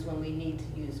instances when we need to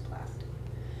use plastic.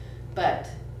 But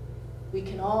we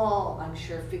can all, I'm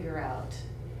sure, figure out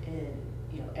in,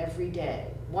 you know, every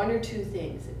day, 1 or 2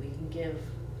 things that we can give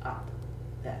up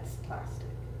that's plastic.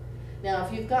 Now,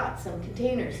 if you've got some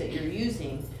containers that you're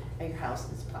using at your house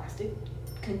that's plastic,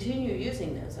 continue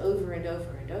using those over and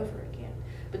over and over again.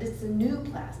 But it's the new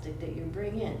plastic that you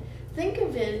bring in. Think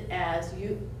of it as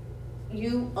you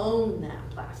own that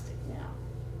plastic now.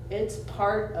 It's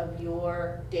part of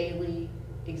your daily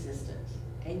existence.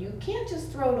 And you can't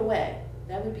just throw it away.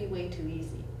 That would be way too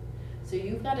easy. So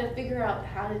you've got to figure out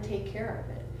how to take care of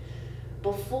it.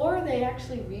 Before they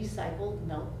actually recycled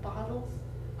milk bottles,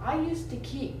 I used to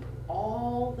keep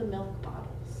all the milk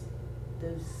bottles,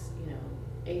 those, you know,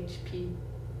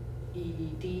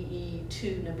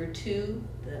 HPEDE2, number 2,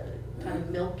 the kind of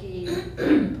milky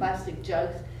plastic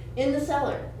jugs, in the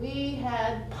cellar. We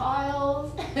had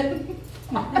piles because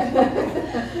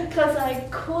I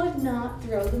could not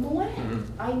throw them away.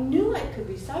 I knew I could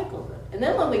recycle them. And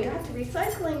then when we got to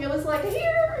recycling, it was like,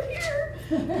 here,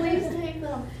 please take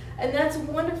them. And that's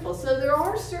wonderful. So there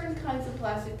are certain kinds of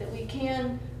plastic that we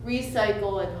can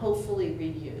recycle and hopefully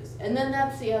reuse. And then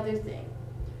that's the other thing.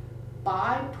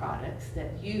 Buy products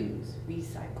that use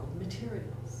recycled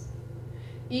materials,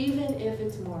 even if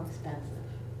it's more expensive.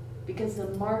 Because the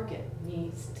market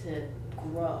needs to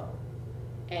grow,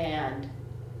 and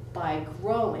by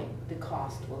growing, the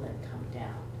cost will then come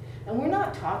down. And we're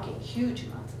not talking huge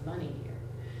amounts of money here.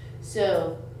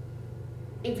 So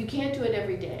if you can't do it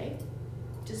every day,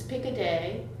 just pick a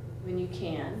day when you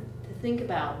can to think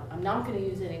about, I'm not going to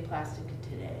use any plastic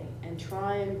today, and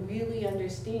try and really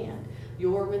understand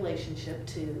your relationship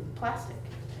to plastic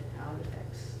and how it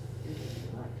affects your daily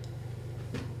life.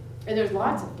 And there's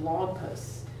lots of blog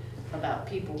posts about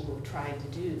people who have tried to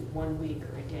do 1 week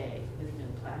or a day with no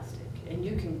plastic. And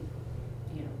you can,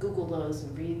 you know, Google those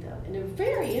and read them. And they're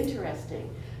very interesting.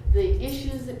 The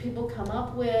issues that people come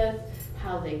up with,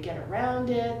 how they get around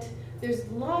it. There's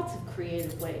lots of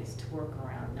creative ways to work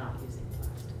around not using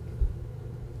plastic.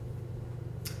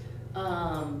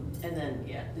 And then,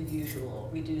 yeah, the usual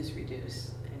reduce,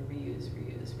 reduce, and reuse,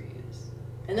 reuse, reuse.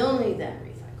 And only then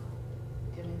recycle.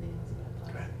 Do you have anything else about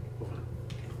plastic?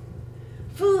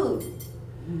 Food.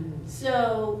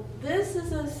 So this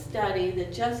is a study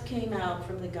that just came out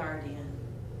from the Guardian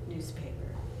newspaper.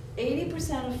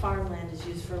 80% of farmland is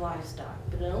used for livestock,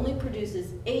 but it only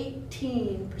produces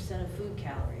 18% of food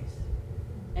calories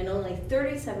and only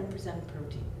 37% of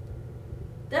protein.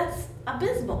 That's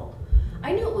abysmal.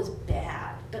 I knew it was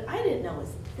bad, but I didn't know it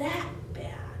was that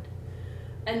bad.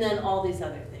 And then all these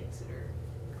other things that are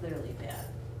clearly bad.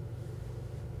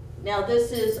 Now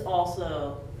this is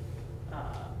also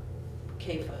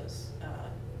CAFOs.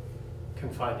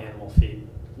 Confined animal feed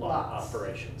Lots.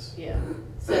 operations. Yeah.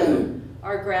 So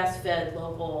our grass-fed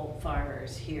local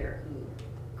farmers here who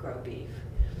grow beef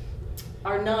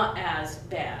are not as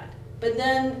bad. But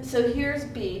then, so here's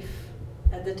beef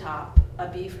at the top, a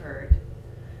beef herd.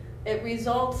 It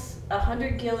results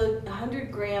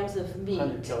 100 grams of meat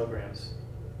 100 kilograms.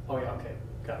 Oh yeah, okay,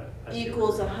 got it. I see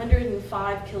equals what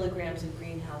 105 kilograms of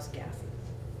greenhouse gases.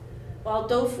 While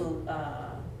tofu,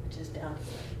 which is down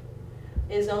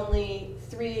here, is only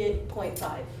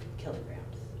 3.5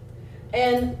 kilograms.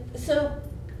 And so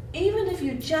even if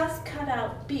you just cut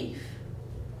out beef,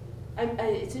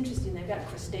 it's interesting, they've got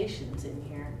crustaceans in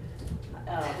here,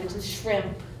 which is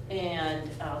shrimp and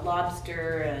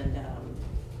lobster and,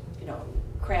 you know,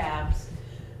 crabs.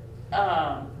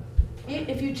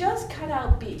 If you just cut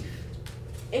out beef,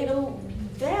 it'll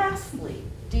vastly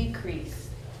decrease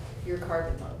your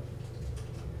carbon load.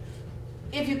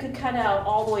 If you could cut out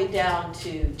all the way down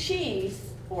to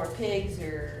cheese or pigs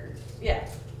or, yeah,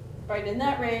 right in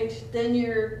that range, then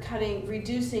you're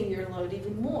reducing your load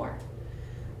even more.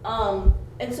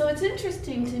 And so it's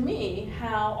interesting to me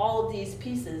how all of these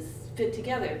pieces fit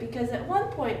together, because at one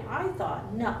point I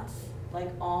thought nuts, like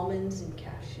almonds and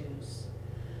cashews,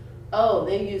 oh,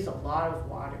 they use a lot of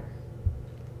water.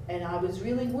 And I was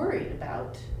really worried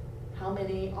about how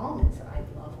many almonds, I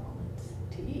love almonds,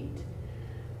 to eat.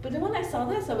 But then when I saw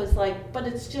this, I was like, but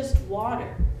it's just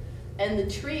water. And the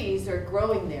trees are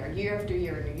growing there year after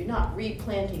year, and you're not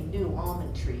replanting new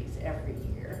almond trees every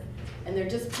year, and they're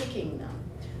just picking them.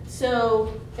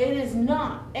 So it is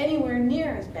not anywhere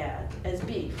near as bad as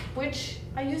beef, which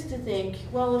I used to think,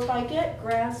 well, if I get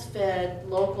grass-fed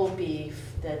local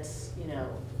beef that's, you know,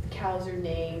 cows are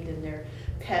named and they're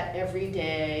pet every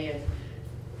day,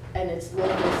 and it's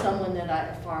local, someone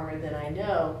a farmer that I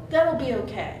know, that'll be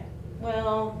okay.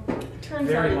 Well, it turns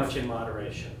out Very much in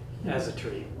moderation, as a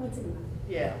treat.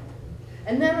 yeah.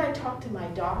 And then I talked to my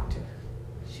doctor.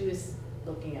 She was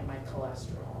looking at my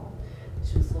cholesterol.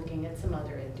 She was looking at some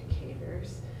other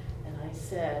indicators.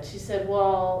 And she said,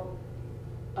 well,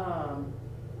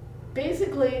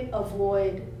 basically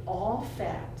avoid all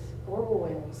fats or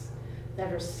oils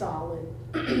that are solid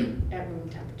at room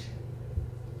temperature.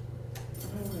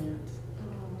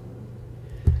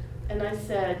 And I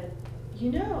said,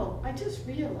 you know, I just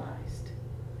realized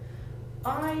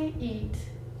I eat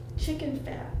chicken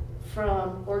fat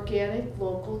from organic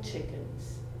local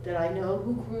chickens that I know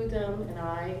who grew them, and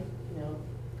I, you know,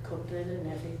 cooked it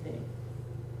and everything.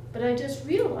 But I just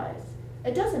realized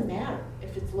it doesn't matter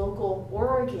if it's local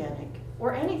or organic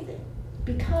or anything,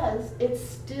 because it's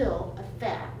still a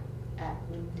fat at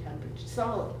room temperature,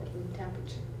 solid at room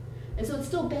temperature. And so it's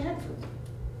still bad for me.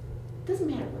 It doesn't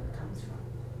matter where it comes from.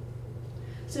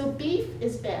 So beef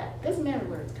is bad. It doesn't matter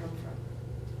where it's come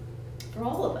from. For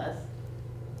all of us,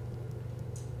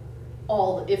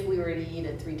 if we were to eat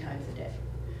it 3 times a day.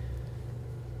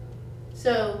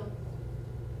 So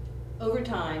over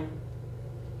time,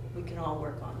 we can all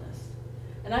work on this.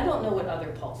 And I don't know what other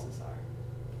pulses are.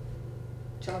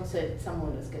 John said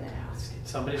someone was going to ask.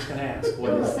 Somebody's going to ask.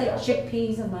 What Well, is it's like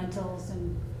chickpeas and lentils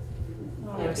and.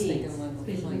 I was thinking like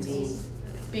beans.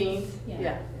 Beans?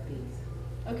 Yeah. Beans.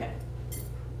 Okay.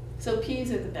 So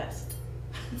peas are the best.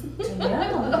 Yeah. And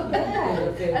I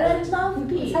love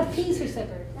peas. Let's have peas for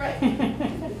supper. Right.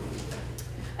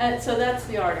 And so that's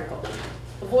the article.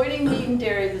 Avoiding meat and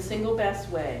dairy is the single best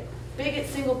way,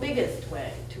 single biggest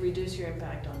way to reduce your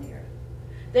impact on the earth.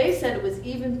 They said it was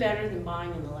even better than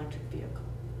buying an electric vehicle.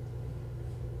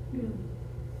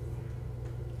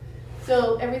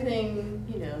 So everything,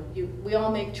 you know, we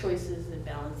all make choices and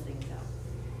balance things out.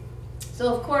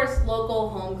 So of course, local,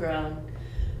 homegrown,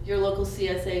 your local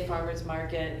CSA farmers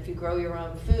market, if you grow your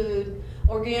own food.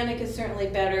 Organic is certainly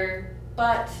better,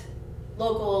 but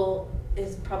local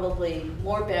is probably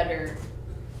more better.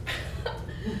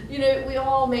 You know, we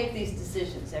all make these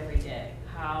decisions every day,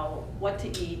 what to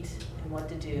eat and what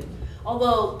to do.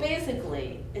 Although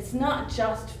basically, it's not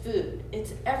just food,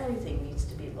 it's everything needs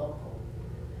to be local.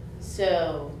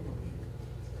 So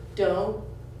don't,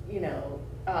 you know,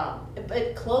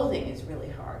 but clothing is really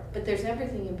hard, but there's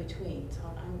everything in between. So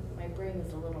my brain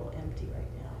is a little empty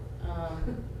right now.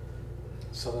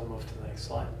 So then move to the next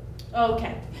slide.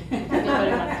 Okay.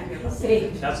 Anybody wants to hear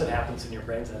about that? That's what happens when your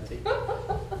brain's empty.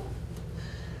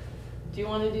 Do you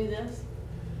want to do this?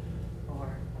 Or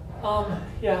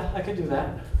Yeah, I could do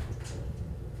that.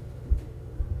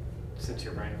 Since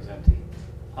your brain was empty.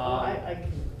 I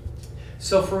can.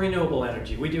 So for renewable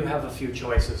energy, we do have a few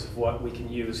choices of what we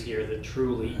can use here that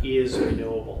truly is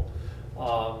renewable.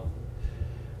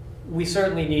 We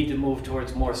certainly need to move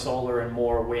towards more solar and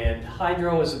more wind.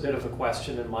 Hydro is a bit of a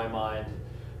question in my mind.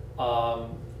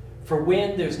 For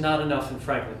wind, there's not enough in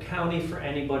Franklin County for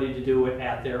anybody to do it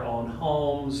at their own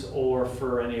homes or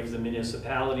for any of the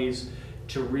municipalities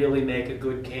to really make a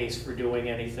good case for doing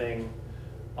anything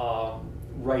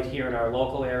right here in our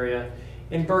local area.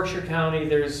 In Berkshire County,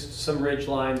 there's some ridge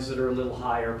lines that are a little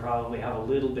higher, probably have a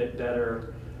little bit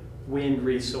better wind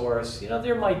resource. You know,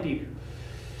 there might be,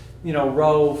 you know,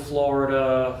 Rowe,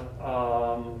 Florida,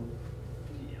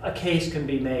 a case can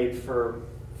be made for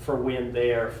wind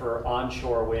there, for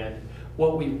onshore wind.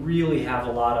 What we really have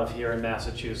a lot of here in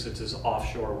Massachusetts is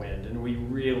offshore wind, and we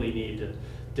really need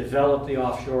develop the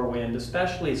offshore wind,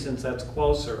 especially since that's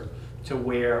closer to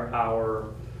where our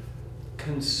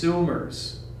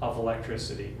consumers of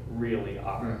electricity really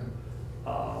are.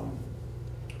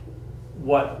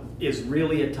 What is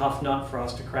really a tough nut for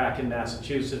us to crack in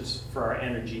Massachusetts for our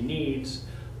energy needs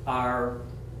are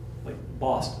like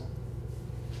Boston.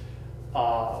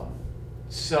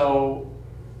 So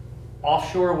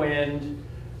offshore wind,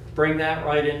 bring that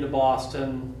right into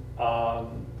Boston.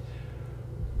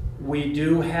 We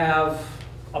do have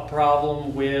a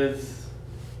problem with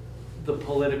the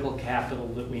political capital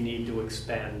that we need to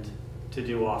expend to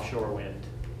do offshore wind.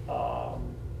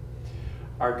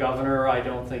 Our governor, I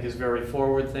don't think, is very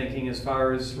forward-thinking as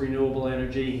far as renewable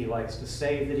energy. He likes to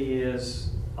say that he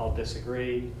is. I'll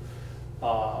disagree.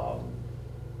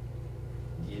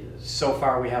 So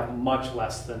far, we have much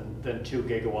less than 2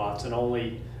 gigawatts, and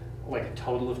only like a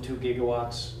total of 2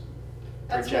 gigawatts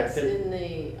projected. That's what's in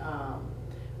the,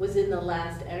 was in the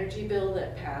last energy bill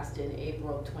that passed in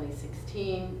April of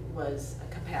 2016, was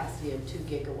a capacity of 2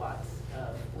 gigawatts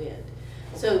of wind.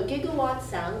 So gigawatts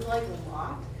sounds like a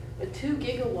lot, but 2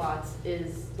 gigawatts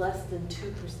is less than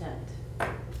 2%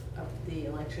 of the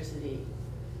electricity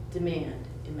demand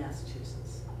in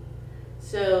Massachusetts.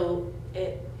 So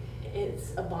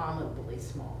it's abominably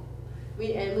small.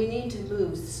 And we need to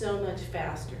move so much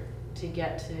faster to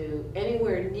get to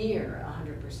anywhere near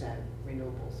 100%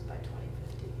 renewables by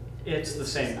 2050. It's the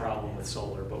same problem with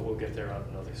solar, but we'll get there on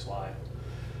another slide.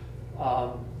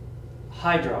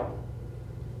 Hydro.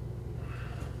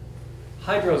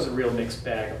 Hydro's a real mixed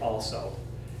bag also.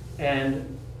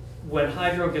 And when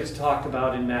hydro gets talked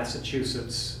about in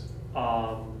Massachusetts,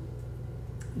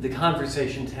 the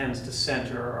conversation tends to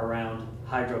center around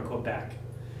Hydro-Quebec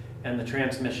and the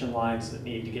transmission lines that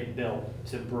need to get built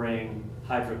to bring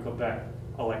Hydro-Quebec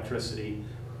electricity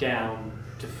down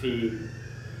to feed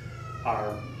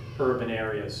our urban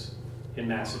areas in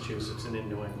Massachusetts and in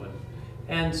New England,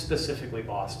 and specifically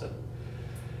Boston.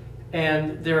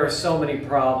 And there are so many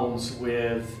problems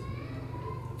with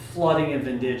flooding of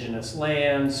indigenous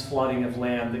lands, flooding of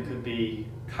land that could be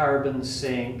carbon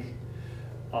sink,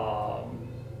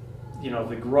 you know,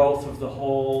 the growth of the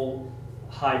whole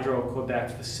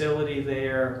Hydro-Quebec facility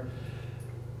there.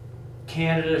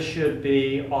 Canada should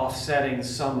be offsetting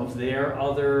some of their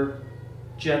other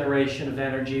generation of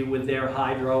energy with their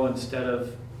hydro instead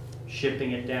of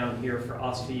shipping it down here for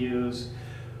us to use.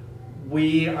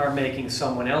 We are making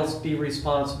someone else be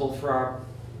responsible for our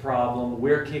problem.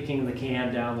 We're kicking the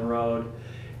can down the road.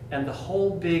 And the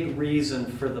whole big reason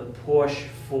for the push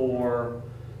for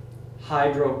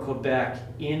Hydro-Quebec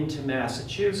into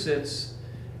Massachusetts,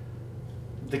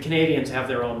 the Canadians have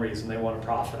their own reason. They want to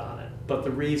profit on it. But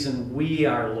the reason we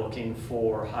are looking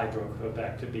for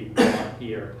Hydro-Quebec to be brought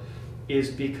here is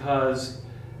because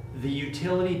the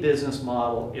utility business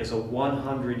model is a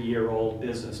 100-year-old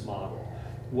business model.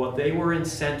 What they were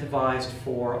incentivized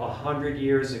for 100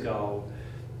 years ago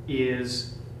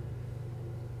is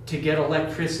to get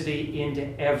electricity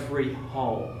into every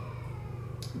home.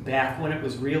 Back when it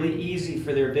was really easy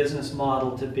for their business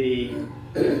model to be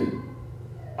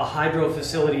a hydro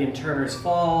facility in Turner's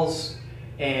Falls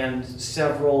and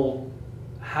several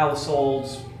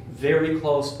households very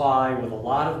close by with a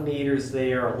lot of meters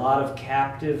there, a lot of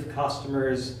captive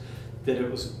customers, that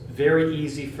it was very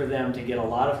easy for them to get a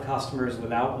lot of customers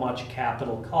without much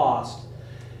capital cost.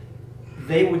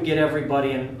 They would get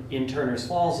everybody in Turner's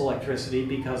Falls electricity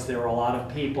because there were a lot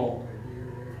of people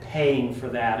paying for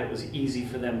that. It was easy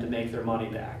for them to make their money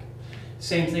back.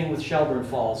 Same thing with Shelburne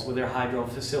Falls with their hydro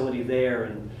facility there,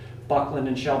 and Buckland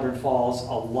and Shelburne Falls,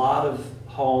 a lot of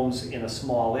homes in a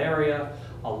small area,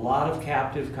 a lot of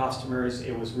captive customers.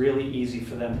 It was really easy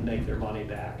for them to make their money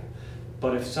back.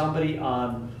 But if somebody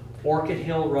on Orchid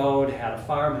Hill Road had a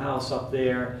farmhouse up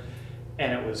there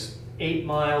and it was 8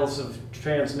 miles of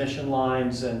transmission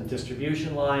lines and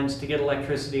distribution lines to get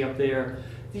electricity up there,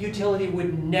 the utility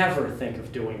would never think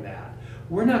of doing that.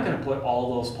 We're not going to put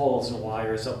all those poles and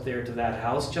wires up there to that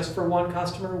house just for one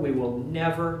customer. We will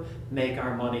never make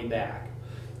our money back.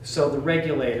 So the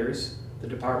regulators, the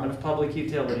Department of Public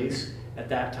Utilities, at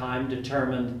that time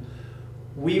determined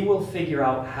we will figure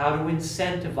out how to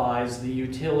incentivize the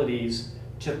utilities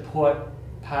to put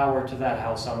power to that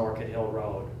house on Orchid Hill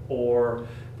Road, or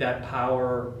that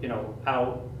power, you know,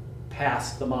 out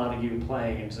past the Montague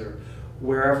Plains, or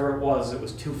wherever it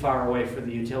was too far away for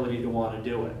the utility to want to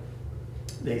do it.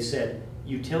 They said,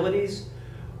 utilities,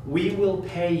 we will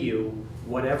pay you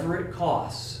whatever it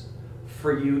costs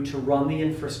for you to run the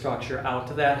infrastructure out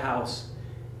to that house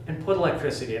and put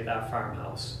electricity at that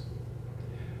farmhouse.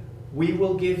 We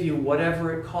will give you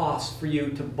whatever it costs for you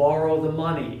to borrow the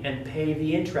money and pay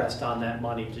the interest on that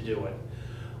money to do it.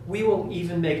 We will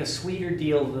even make a sweeter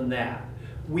deal than that.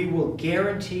 We will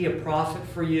guarantee a profit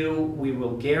for you. We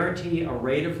will guarantee a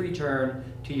rate of return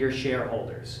to your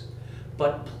shareholders.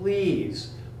 But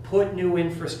please put new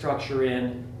infrastructure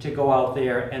in to go out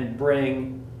there and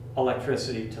bring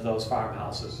electricity to those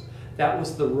farmhouses. That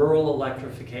was the Rural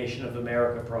Electrification of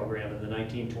America program in the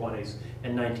 1920s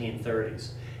and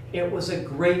 1930s. It was a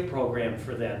great program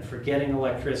for them, for getting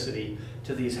electricity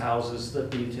to these houses that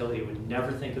the utility would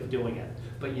never think of doing it.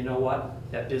 But you know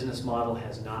what? That business model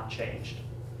has not changed.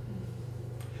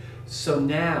 So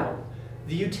now,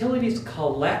 the utilities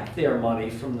collect their money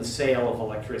from the sale of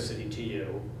electricity to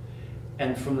you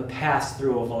and from the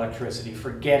pass-through of electricity for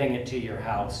getting it to your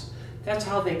house. That's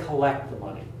how they collect the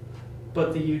money.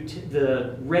 But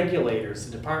the regulators,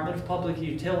 the Department of Public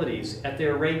Utilities, at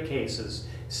their rate cases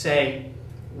say,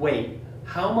 wait,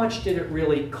 how much did it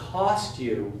really cost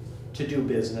you to do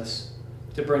business,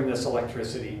 to bring this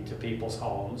electricity to people's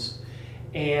homes?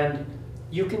 And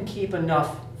you can keep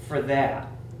enough for that.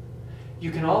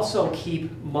 You can also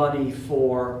keep money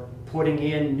for putting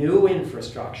in new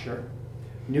infrastructure,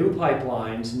 new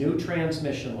pipelines, new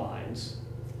transmission lines.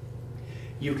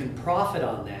 You can profit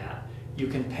on that. You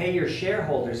can pay your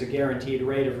shareholders a guaranteed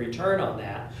rate of return on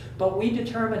that, but we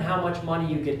determine how much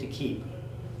money you get to keep.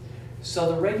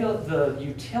 So the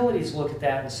utilities look at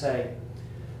that and say,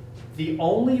 the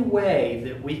only way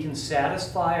that we can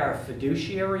satisfy our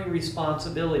fiduciary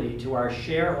responsibility to our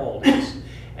shareholders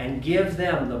and give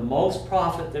them the most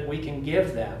profit that we can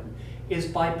give them is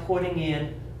by putting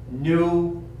in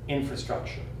new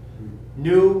infrastructure,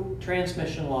 new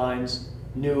transmission lines,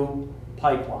 new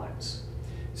pipelines.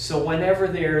 So whenever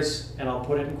there's, and I'll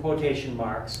put it in quotation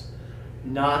marks,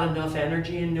 not enough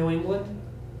energy in New England,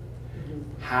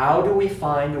 how do we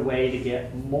find a way to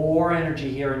get more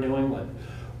energy here in New England?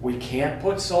 We can't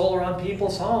put solar on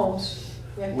people's homes.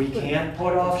 We can't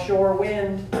put offshore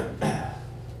wind.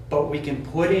 But we can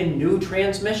put in new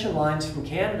transmission lines from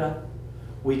Canada.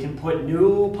 We can put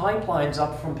new pipelines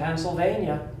up from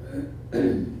Pennsylvania.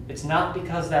 It's not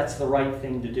because that's the right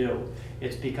thing to do.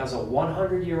 It's because a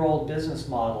 100-year-old business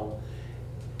model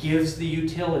gives the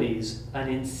utilities an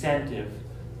incentive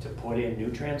to put in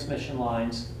new transmission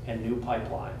lines and new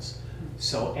pipelines.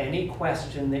 So any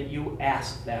question that you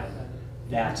ask them,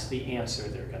 that's the answer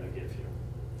they're going to give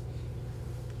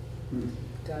you.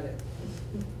 Got it.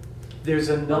 There's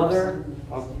another,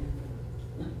 if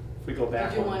we go back.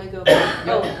 Did you want to go back?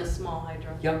 Oh, the small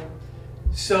hydro. Yep.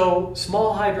 So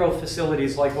small hydro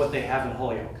facilities like what they have in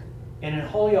Holyoke. And in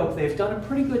Holyoke, they've done a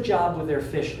pretty good job with their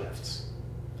fish lifts.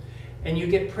 And you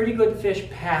get pretty good fish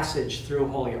passage through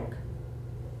Holyoke.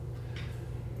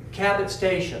 Cabot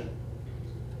Station.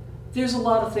 There's a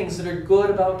lot of things that are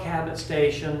good about Cabot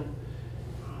Station.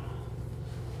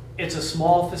 It's a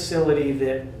small facility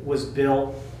that was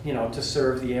built, to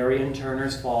serve the area in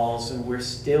Turner's Falls, and we're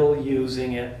still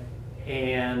using it.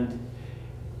 And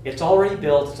it's already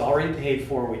built, it's already paid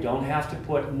for. We don't have to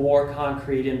put more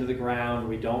concrete into the ground.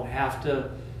 We don't have to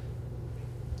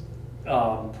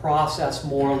process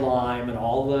more lime and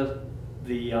all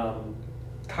the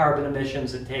carbon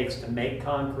emissions it takes to make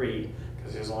concrete,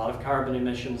 because there's a lot of carbon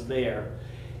emissions there.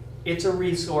 It's a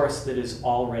resource that is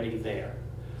already there.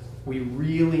 We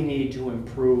really need to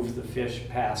improve the fish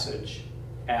passage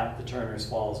at the Turner's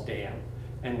Falls Dam.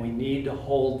 And we need to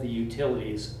hold the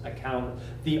utilities accountable,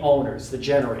 the owners, the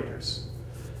generators.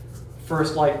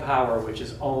 First Light Power, which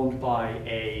is owned by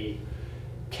a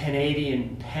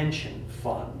Canadian pension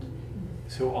fund,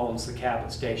 who owns the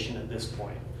Cabot Station at this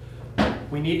point.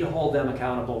 We need to hold them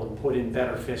accountable and put in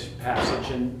better fish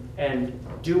passage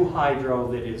and do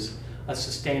hydro that is a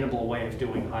sustainable way of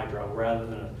doing hydro, rather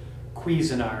than a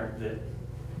Cuisinart that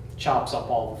chops up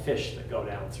all the fish that go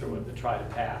down through it that try to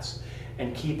pass,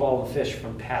 and keep all the fish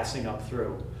from passing up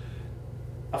through.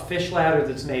 A fish ladder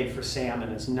that's made for salmon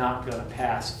is not going to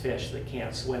pass fish that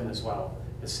can't swim as well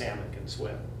as salmon can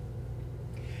swim.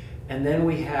 And then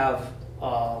we have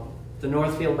the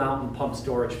Northfield Mountain Pump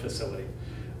Storage Facility,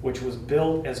 which was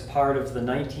built as part of the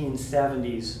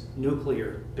 1970s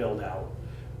nuclear build-out.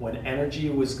 When energy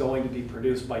was going to be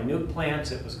produced by nuke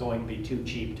plants, it was going to be too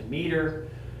cheap to meter.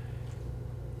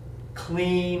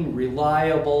 Clean,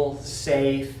 reliable,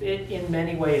 safe. It, in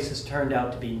many ways, has turned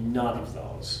out to be none of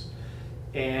those.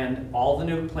 And all the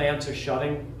nuke plants are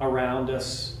shutting around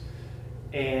us.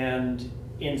 And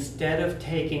instead of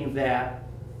taking that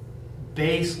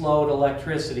base load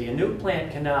electricity, a nuke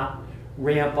plant cannot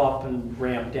ramp up and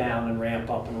ramp down and ramp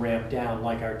up and ramp down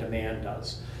like our demand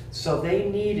does. So they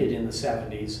needed in the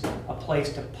 70s a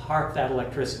place to park that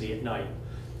electricity at night.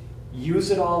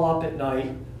 Use it all up at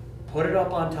night, put it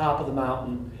up on top of the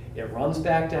mountain, it runs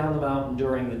back down the mountain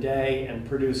during the day and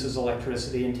produces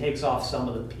electricity and takes off some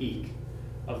of the peak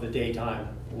of the daytime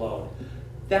load.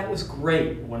 That was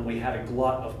great when we had a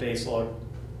glut of baseload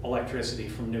electricity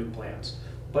from nuke plants.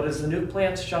 But as the nuke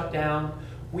plants shut down,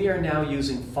 we are now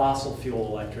using fossil fuel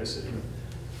electricity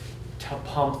to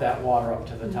pump that water up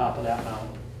to the top of that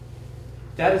mountain.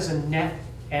 That is a net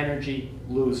energy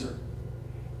loser.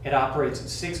 It operates at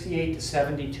 68 to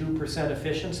 72%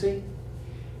 efficiency.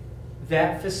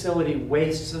 That facility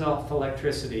wastes enough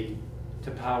electricity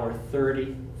to power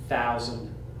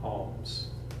 30,000 homes.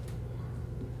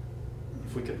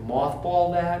 If we could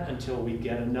mothball that until we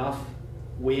get enough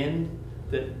wind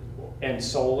and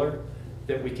solar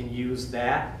that we can use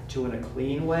that to, in a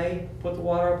clean way, put the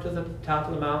water up to the top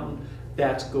of the mountain,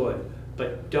 that's good.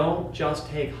 But don't just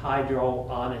take hydro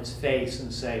on its face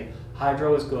and say,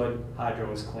 hydro is good,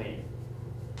 hydro is clean.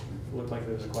 It looked like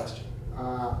there was a question.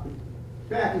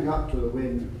 Backing up to the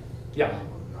wind. Yeah.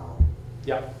 Now,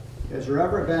 Yeah. has there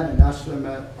ever been an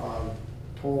estimate of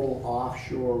total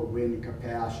offshore wind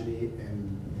capacity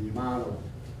and the amount of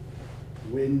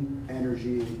wind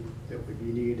energy that would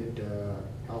be needed to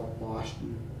help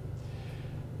Boston?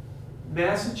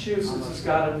 Massachusetts has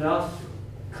got enough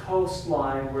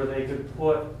coastline where they could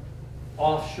put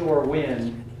offshore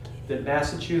wind that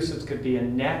Massachusetts could be a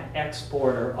net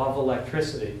exporter of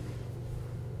electricity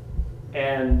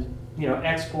and, you know,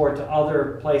 export to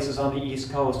other places on the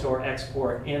East Coast or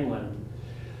export inland.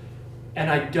 And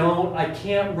I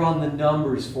can't run the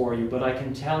numbers for you, but I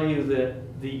can tell you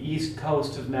that the East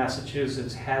Coast of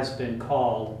Massachusetts has been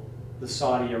called the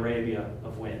Saudi Arabia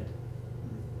of wind.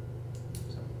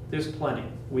 So there's plenty.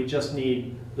 We just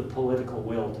need the political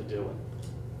will to do it.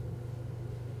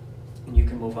 And you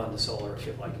can move on to solar if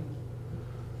you'd like.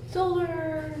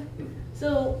 Solar.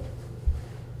 So,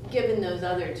 given those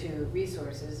other two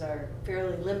resources are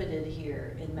fairly limited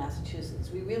here in Massachusetts,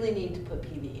 we really need to put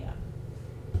PV up.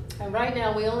 And right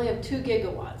now we only have 2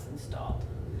 gigawatts installed.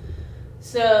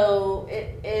 So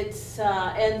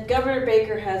and Governor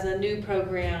Baker has a new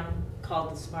program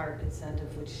called the SMART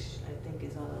incentive, which I think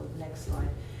is on the next slide,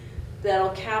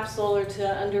 that'll cap solar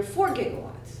to under 4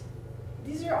 gigawatts.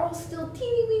 These are all still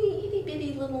teeny weeny itty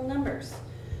bitty little numbers.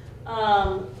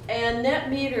 And net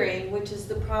metering, which is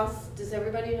the process, does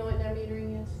everybody know what net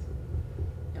metering is?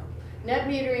 No. Net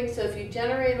metering, so if you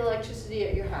generate electricity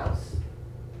at your house,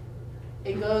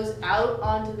 it goes out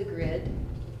onto the grid,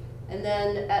 and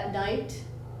then at night,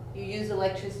 you use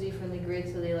electricity from the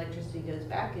grid, so the electricity goes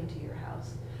back into your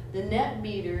house. The net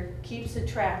meter keeps a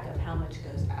track of how much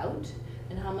goes out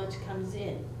and how much comes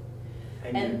in.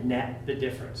 And you net the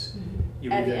difference. You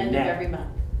At the either end net of every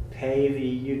month. pay the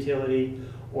utility,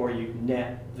 or you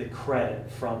net the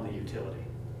credit from the utility.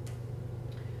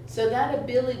 So that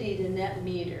ability to net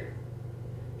meter,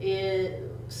 it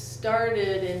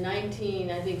started in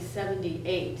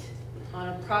 1978 on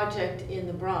a project in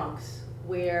the Bronx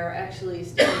where actually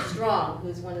Stephen Strong,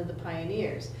 who's one of the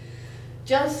pioneers,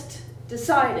 just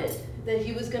decided that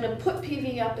he was going to put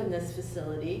PV up in this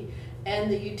facility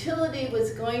and the utility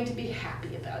was going to be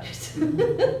happy about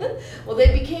it. Well,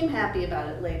 they became happy about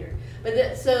it later.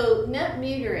 But so net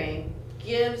metering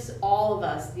gives all of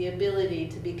us the ability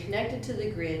to be connected to the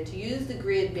grid, to use the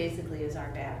grid basically as our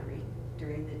battery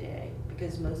during the day,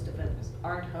 because most of us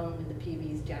aren't home and the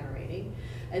PV is generating,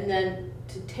 and then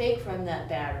to take from that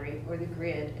battery or the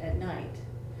grid at night.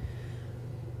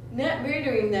 Net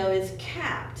metering, though, is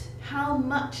capped. How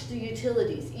much the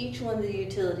utilities, each one of the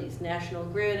utilities, National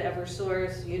Grid,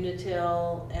 Eversource,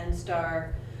 Unitil,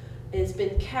 NSTAR, has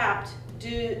been capped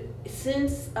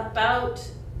since about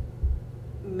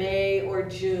May or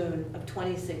June of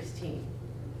 2016.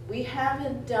 We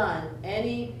haven't done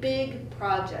any big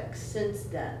projects since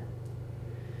then.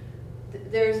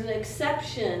 There's an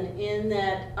exception in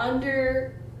that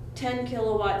under 10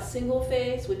 kilowatts single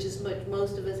phase, which is what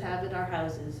most of us have in our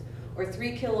houses, or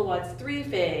 3 kilowatts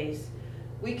 3-phase,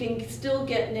 we can still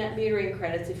get net metering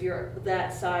credits if you're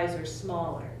that size or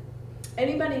smaller.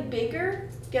 Anybody bigger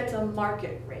gets a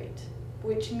market rate,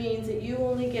 which means that you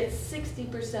only get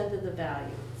 60% of the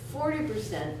value.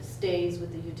 40% stays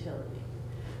with the utility.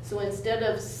 So instead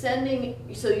of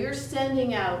you're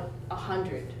sending out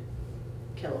 100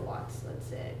 kilowatts, let's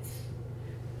say,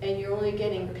 and you're only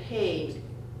getting paid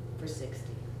for 60.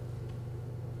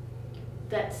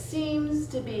 That seems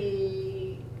to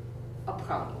be a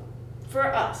problem for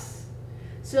us.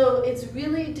 So it's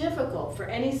really difficult for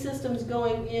any systems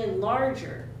going in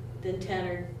larger than 10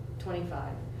 or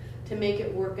 25 to make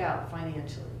it work out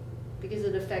financially. because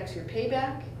it affects your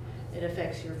payback, it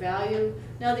affects your value.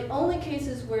 Now, the only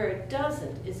cases where it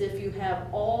doesn't is if you have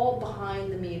all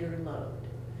behind the meter load.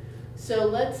 So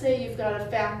let's say you've got a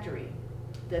factory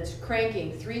that's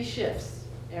cranking 3 shifts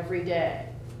every day.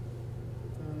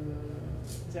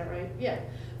 Is that right? Yeah.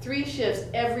 3 shifts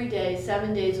every day,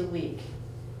 7 days a week.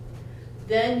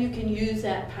 Then you can use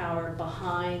that power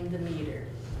behind the meter.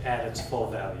 At its full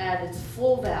value. At its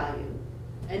full value.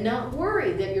 And not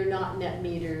worry that you're not net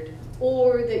metered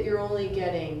or that you're only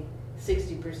getting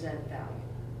 60% value.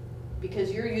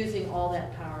 Because you're using all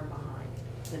that power behind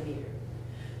the meter.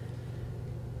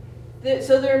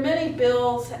 So there are many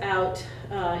bills out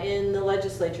in the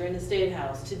legislature, in the State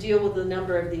House, to deal with a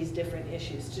number of these different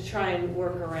issues, to try and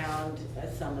work around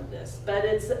some of this. But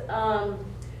it's a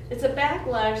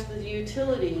backlash that the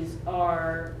utilities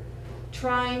are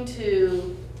trying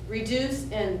to reduce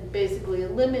and basically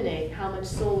eliminate how much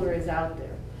solar is out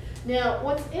there. Now,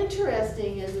 what's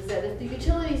interesting is that if the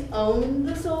utilities own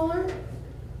the solar,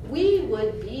 we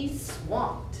would be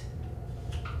swamped.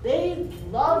 They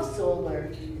love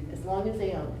solar as long as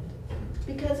they own it,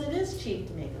 because it is cheap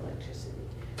to make electricity.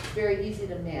 It's very easy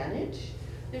to manage.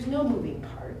 There's no moving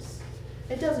parts.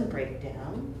 It doesn't break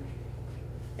down.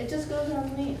 It just goes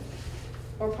on land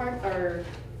or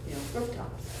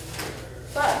rooftops.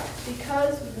 But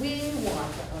because we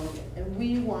want to own it and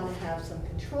we want to have some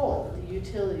control, the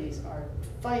utilities are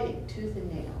fighting tooth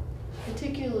and nail,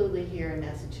 particularly here in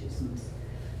Massachusetts.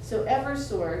 So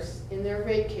Eversource, in their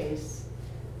rate case,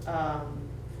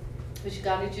 which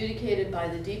got adjudicated by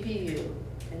the DPU,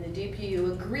 and the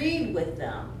DPU agreed with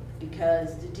them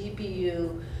because the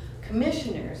DPU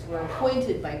commissioners were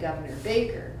appointed by Governor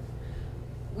Baker.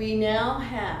 We now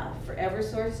have, for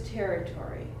Eversource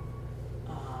territory,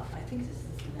 I think this is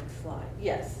the next slide,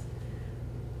 yes,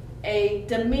 a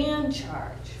demand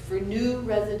charge for new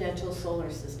residential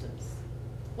solar systems.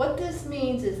 What this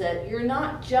means is that you're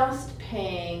not just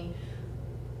paying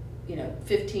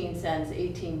 15 cents,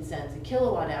 18 cents a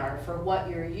kilowatt hour for what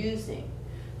you're using.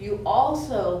 You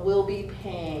also will be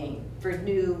paying for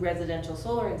new residential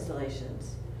solar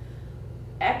installations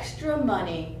extra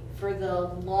money for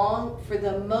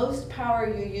the most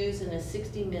power you use in a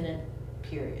 60-minute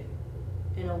period,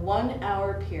 in a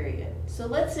 1-hour period. So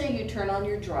let's say you turn on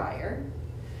your dryer,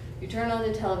 you turn on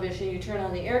the television, you turn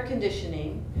on the air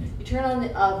conditioning, you turn on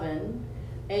the oven,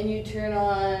 and you turn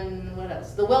on, what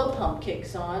else? The well pump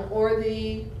kicks on, or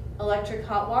the electric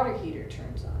hot water heater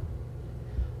turns on.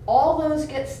 All those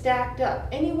get stacked up.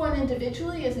 Any one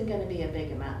individually isn't going to be a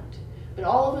big amount, but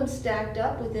all of them stacked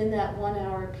up within that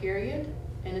 1-hour period,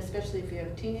 and especially if you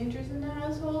have teenagers in the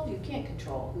household, you can't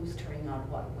control who's turning on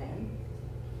what when.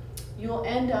 You'll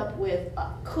end up with,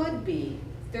 could be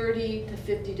 $30 to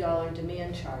 $50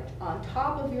 demand charge on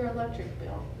top of your electric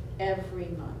bill every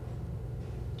month.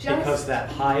 Because that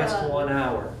highest 1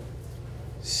 hour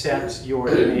sets your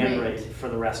demand rate for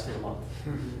the rest of the month.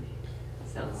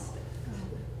 Sounds.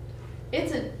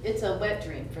 It's a wet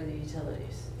dream for the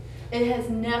utilities. It has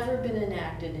never been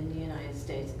enacted in the United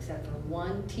States except for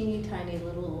one teeny tiny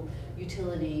little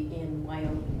utility in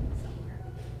Wyoming somewhere.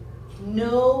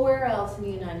 Nowhere else in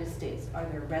the United States are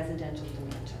there residential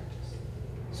demand charges.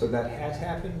 So that has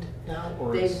happened now,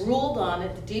 or They've ruled on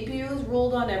it, the DPU has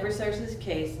ruled on Eversource's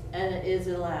case, and it is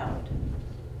allowed.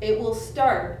 It will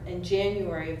start in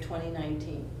January of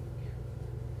 2019.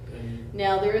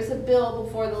 Now, there is a bill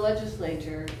before the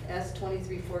legislature,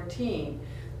 S-2314,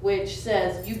 which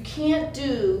says you can't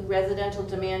do residential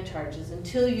demand charges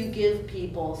until you give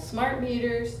people smart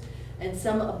meters and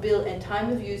and time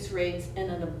of use rates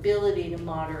and an ability to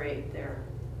moderate their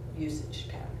usage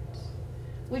patterns,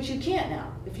 which you can't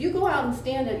now. If you go out and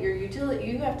stand at your utility,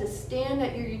 you have to stand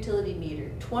at your utility meter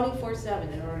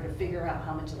 24/7 in order to figure out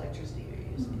how much electricity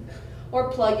you're using, or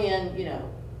plug in,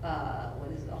 a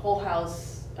whole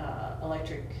house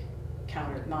electric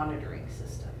counter monitoring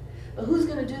system. But who's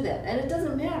going to do that? And it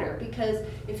doesn't matter, because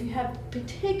if you have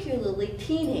particularly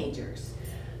teenagers,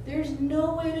 there's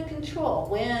no way to control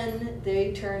when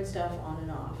they turn stuff on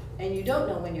and off. And you don't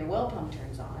know when your well pump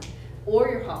turns on or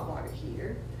your hot water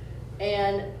heater.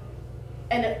 And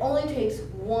it only takes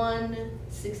one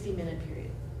 60-minute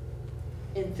period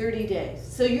in 30 days.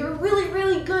 So you're really,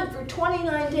 really good for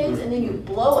 29 days, and then you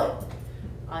blow it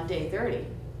on day 30.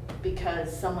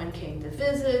 Because someone came to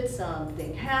visit,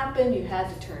 something happened, you had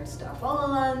to turn stuff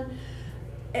on.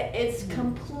 It's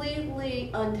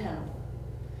completely untenable.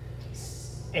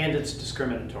 And it's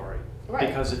discriminatory. Right.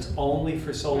 Because it's only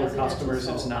for solar Residential customers,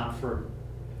 it's solar. not for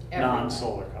Everyone.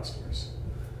 non-solar customers.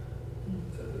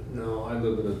 No, I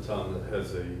live in a town that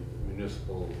has a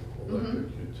municipal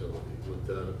electric utility. Would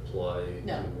that apply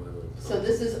No. to my So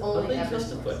this is How do only they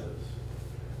justify Eversource.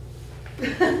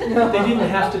 this? They didn't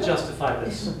have to justify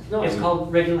this. No. It's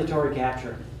called regulatory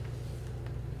capture.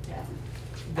 Yeah.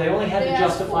 They only had They to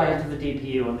asked justify for it to the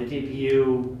DPU, and the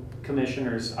DPU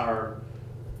commissioners are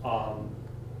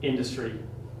industry.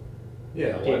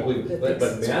 Yeah, well, I believe, but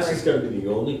Mass is gonna be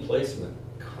the only place in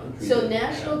the country. So that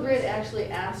National has Grid this. actually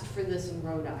asked for this in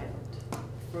Rhode Island.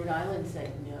 Rhode Island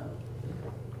said no.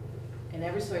 And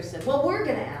Eversource said, well, we're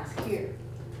gonna ask here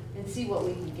and see what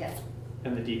we can get.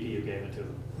 And the DPU gave it to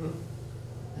them.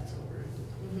 That's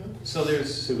outrageous. So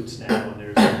there's suits now and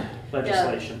there's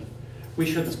legislation. We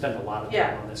shouldn't spend a lot of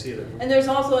Yeah. time on this either. And there's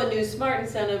also a new smart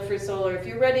incentive for solar. If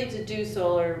you're ready to do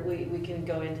solar, we can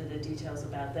go into the details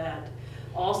about that.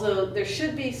 Also, there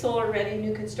should be solar-ready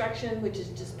new construction, which is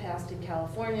just passed in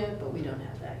California, but we don't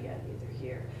have that yet either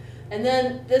here. And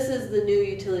then this is the new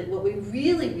utility. What we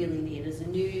really, really need is a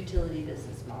new utility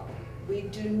business model. We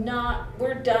do not,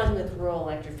 we're done with rural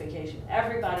electrification.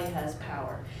 Everybody has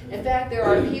power. In fact, there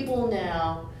are people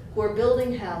now who are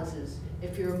building houses.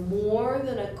 If you're more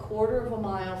than a quarter of a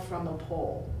mile from a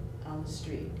pole on the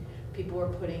street, people are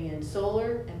putting in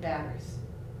solar and batteries,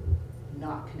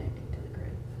 not connecting to the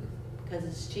grid, because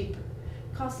it's cheaper.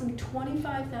 It costs them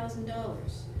 $25,000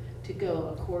 to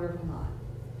go a quarter of a mile.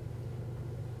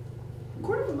 A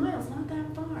quarter of a mile is not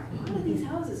that far. A lot of these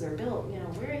houses are built, you know,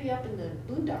 where are you up in the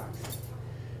boondocks?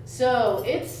 So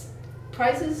it's,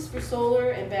 prices for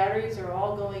solar and batteries are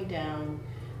all going down.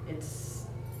 It's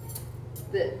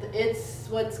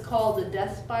what's called the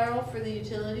death spiral for the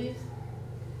utilities.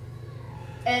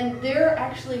 And they're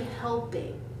actually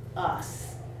helping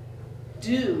us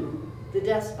do the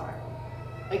death spiral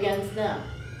against them.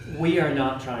 We are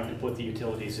not trying to put the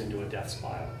utilities into a death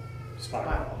spiral.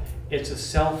 It's a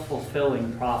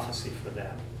self-fulfilling prophecy for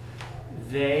them.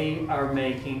 They are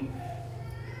making,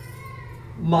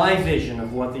 my vision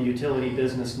of what the utility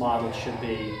business model should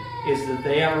be is that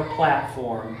they are a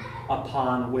platform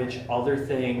upon which other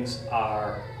things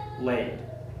are laid.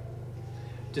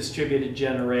 Distributed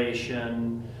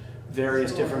generation,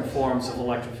 various different forms of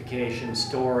electrification,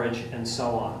 storage, and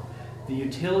so on. The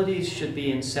utilities should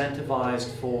be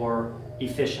incentivized for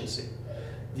efficiency.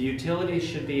 The utilities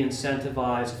should be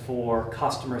incentivized for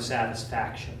customer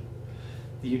satisfaction.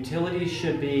 The utilities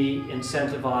should be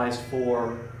incentivized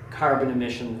for carbon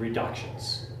emission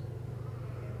reductions.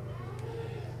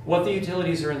 What the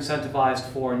utilities are incentivized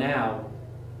for now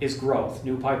is growth,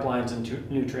 new pipelines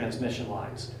and new transmission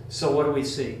lines. So what do we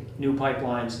see? New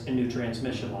pipelines and new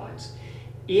transmission lines.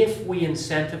 If we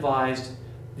incentivized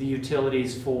the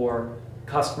utilities for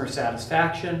customer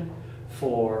satisfaction,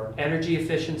 for energy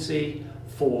efficiency,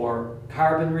 for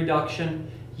carbon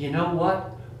reduction, you know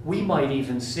what? We might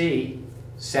even see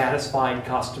satisfied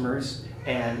customers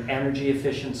and energy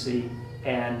efficiency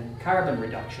and carbon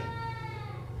reduction.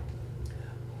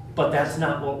 But that's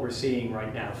not what we're seeing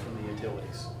right now from the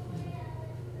utilities.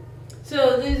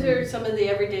 So these are some of the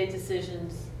everyday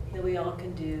decisions that we all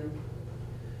can do.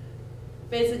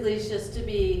 Basically, it's just to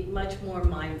be much more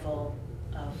mindful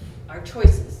of our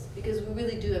choices, because we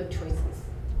really do have choices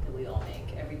that we all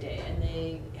make every day, and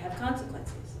they have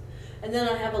consequences. And then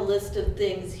I have a list of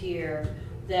things here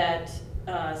that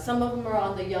some of them are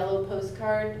on the yellow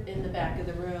postcard in the back of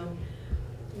the room.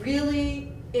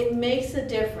 Really, it makes a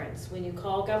difference when you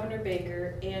call Governor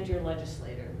Baker and your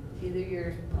legislator. Either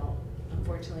you're, well,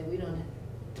 unfortunately, we don't,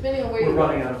 depending on where you're. We're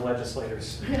running out of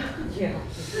legislators. Yeah.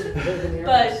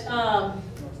 But,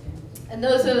 and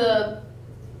those are the,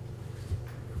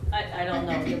 I don't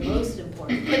know, the most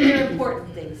important, but they're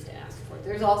important things to ask for.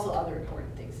 There's also other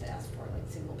important things to ask for, like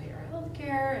single payer health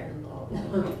care and blah,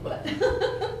 blah, blah, but.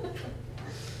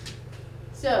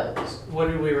 So. What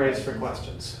did we raise for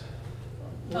questions?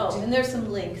 Oh, and there's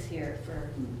some links here for,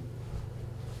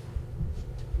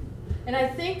 and I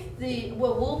think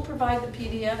well, we'll provide the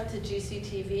PDF to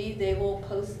GCTV. They will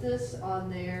post this on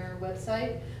their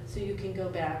website, so you can go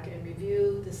back and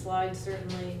review the slides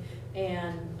certainly,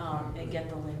 and get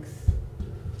the links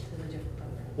to the different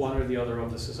programs. One or the other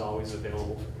of us is always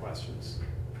available for questions.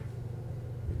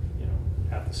 You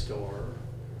know, at the store,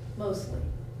 Mostly.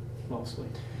 mostly.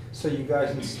 So you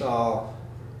guys install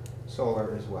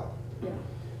solar as well? Yeah.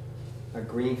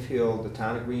 Greenfield, the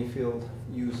town of Greenfield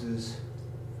uses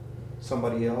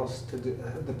somebody else to do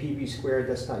the PV squared,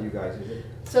 that's not you guys, is it?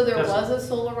 So there That's- was a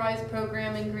solarized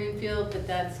program in Greenfield, but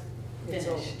that's It's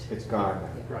finished. It's gone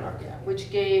now. Right. Okay. Yeah,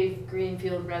 which gave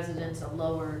Greenfield residents a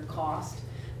lower cost.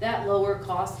 That lower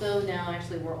cost though, now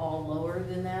actually we're all lower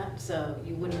than that, so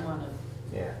you wouldn't want to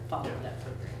Yeah. follow Yeah. that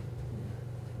program.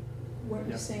 Weren't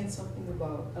you Yeah. saying something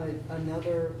about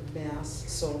another mass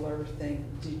solar thing?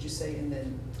 Did you say, and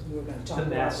then you were gonna talk The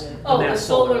about mass- it? Oh, the mass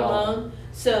solar solar loan. loan.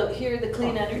 So here, the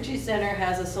Clean Energy Center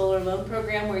has a solar loan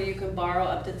program where you can borrow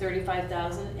up to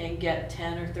 35,000 and get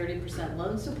 10 or 30%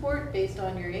 loan support based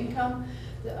on your income.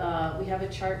 We have a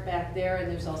chart back there,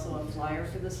 and there's also a flyer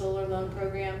for the solar loan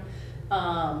program.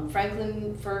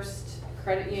 Franklin First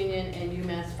Credit Union and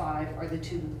UMass 5 are the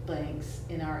two banks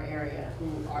in our area who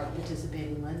are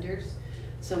participating lenders.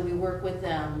 So we work with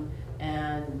them,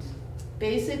 and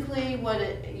basically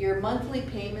your monthly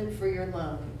payment for your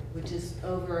loan, which is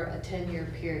over a 10-year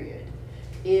period,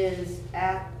 is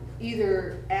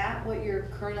either at what your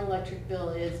current electric bill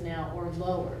is now or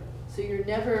lower. So you're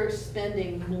never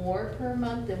spending more per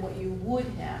month than what you would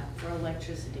have for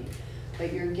electricity,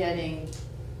 but you're getting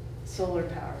solar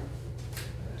power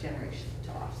generation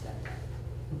to offset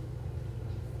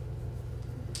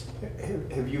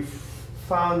that. Have you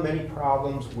found many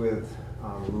problems with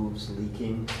roofs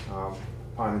leaking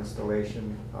upon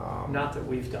installation? Not that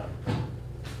we've done.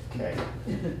 Okay.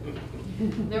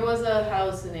 There was a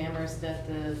house in Amherst that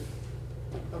the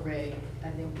array, I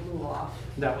think, blew off.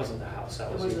 That wasn't the house,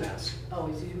 that was Was it? UMass. Oh,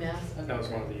 it was UMass? Okay, That was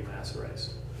one of great. the UMass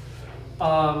arrays.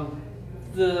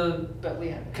 The But we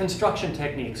have. construction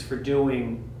techniques for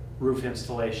doing roof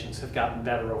installations have gotten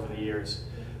better over the years.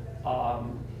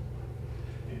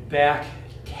 Back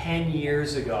 10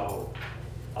 years ago,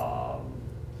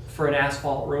 for an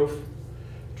asphalt roof,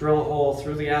 drill a hole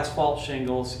through the asphalt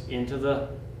shingles into the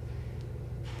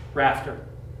rafter,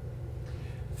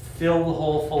 fill the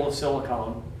hole full of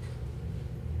silicone,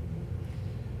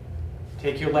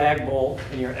 take your lag bolt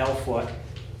and your L foot,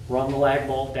 run the lag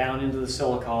bolt down into the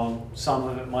silicone. Some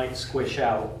of it might squish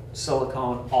out.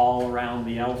 Silicone all around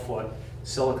the L foot,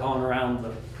 silicone around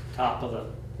the top of the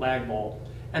lag bolt,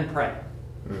 and pray.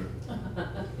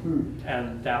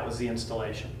 And that was the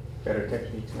installation. Better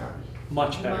techniques now.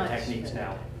 Much better Much techniques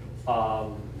better.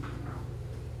 now.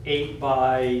 8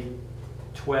 by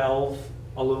 12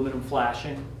 aluminum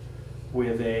flashing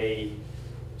with a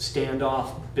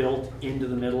standoff built into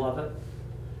the middle of it,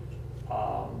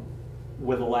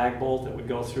 with a lag bolt that would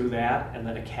go through that, and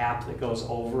then a cap that goes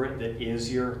over it that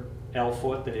is your L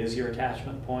foot, that is your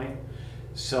attachment point.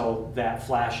 So that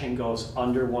flashing goes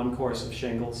under one course of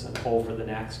shingles and over the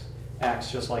next,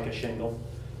 acts just like a shingle.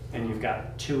 And you've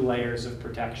got 2 layers of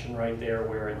protection right there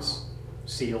where it's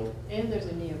sealed. And there's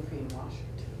a neoprene washer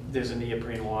too. There's a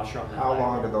neoprene washer on that. How lag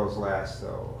long do bolt. those last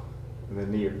though?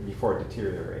 Before it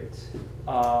deteriorates?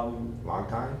 Long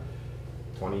time?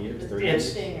 20 years, 30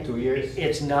 It's- years, 2 years?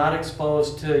 It's not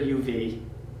exposed to UV,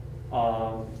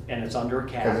 and it's under a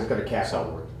cap. Because it's got a cap So-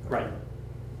 over it. Right,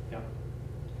 yeah.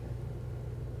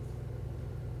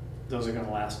 Those are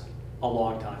gonna last a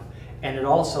long time. And it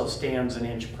also stands an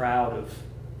inch proud of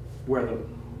where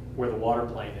the water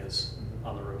plane is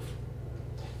on the roof.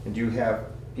 And do you have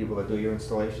people that do your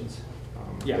installations?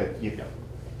 Yeah, that you- yeah.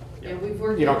 Yeah, we've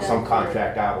worked. You don't with them for-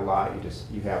 subcontract out a lot,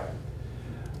 you have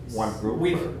one group? or-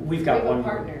 We've We got have one a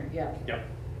group. partner, yeah. Yep.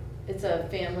 It's a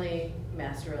family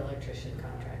master electrician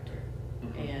contractor.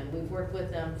 Mhm. And we've worked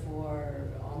with them for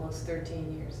almost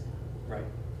 13 years now. Right.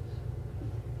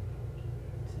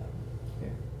 So, Yeah.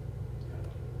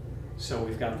 So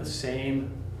we've got the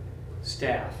same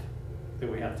staff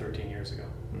that we had 13 years ago.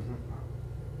 Mhm.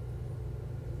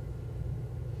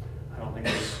 I don't think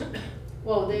there's,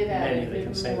 well, they've Many added that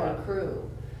can say more that. crew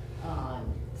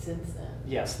on since then.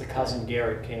 yes, the cousin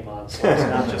Garrett came on, so it's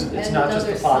not just, it's And not just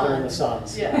the another father and the son.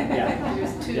 sons. Yeah,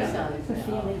 there's 2 Yeah. sons The now.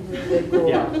 family group. They grow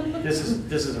Yeah, up. this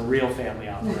is a real family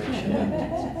operation.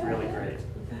 It's really great.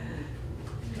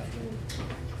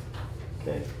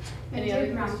 Okay. Any They other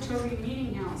did run questions? Toby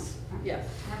Meeting House. Yes.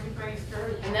 Everybody's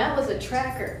very. And that was a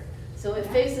tracker, so it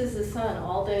faces the sun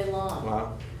all day long.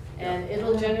 Wow. And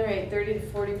it'll generate 30 to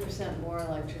 40% more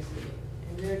electricity.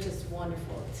 And they're just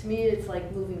wonderful. To me, it's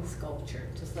like moving sculpture,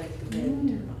 just like the wind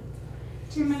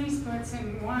turbines. Too many splits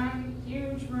in one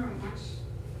huge room, much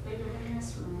bigger than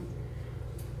this room.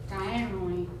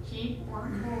 Diagonally, heat or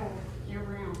cold, year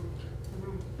round.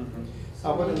 Mhm.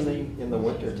 How about in the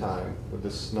winter time with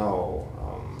the snow?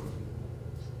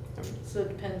 So it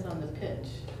depends on the pitch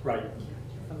Right.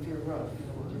 of your roof,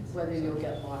 whether you'll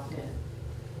get locked in.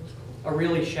 A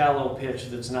really shallow pitch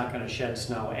that's not gonna shed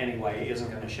snow anyway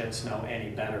isn't gonna shed snow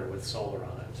any better with solar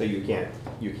on it. So you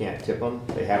can't tip them?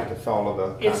 They have to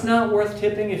follow the? It's not worth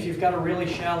tipping. If you've got a really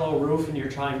shallow roof and you're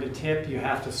trying to tip, you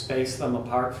have to space them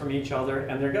apart from each other,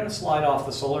 and they're gonna slide off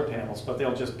the solar panels, but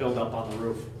they'll just build up on the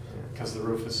roof because the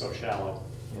roof is so shallow.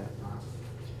 Yeah.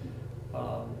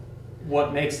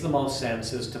 What makes the most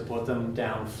sense is to put them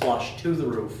down flush to the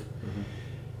roof. Mhm.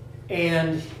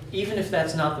 And even if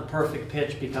that's not the perfect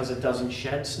pitch because it doesn't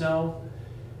shed snow,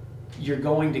 you're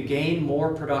going to gain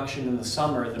more production in the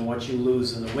summer than what you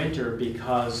lose in the winter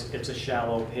because it's a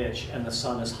shallow pitch and the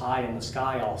sun is high in the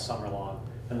sky all summer long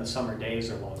and the summer days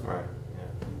are longer. Right,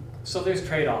 yeah. So there's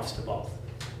trade-offs to both.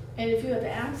 And if you have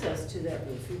access to that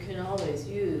roof, you can always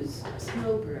use a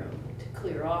snow broom to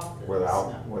clear off the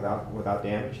snow. Without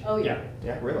damage? Oh, yeah.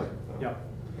 Yeah, really? Yeah.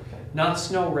 Okay. Not a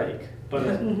snow rake, but We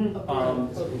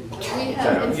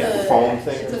have, it's Yeah, a foam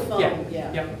thing It's a or foam, Yeah,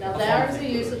 yeah. yeah, Now a there's foam a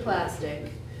thing. use of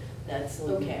plastic, that's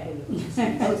okay.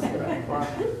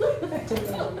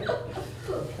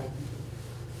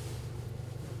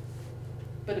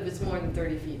 But if it's more than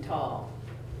 30 feet tall,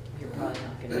 you're probably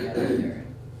not gonna get out there and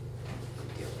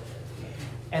deal with it.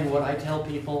 And what I tell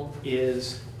people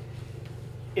is,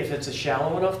 if it's a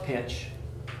shallow enough pitch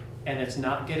and it's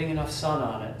not getting enough sun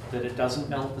on it that it doesn't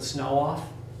melt the snow off,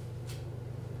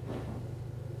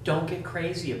 don't get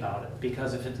crazy about it,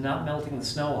 because if it's not melting the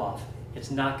snow off, it's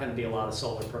not going to be a lot of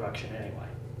solar production anyway.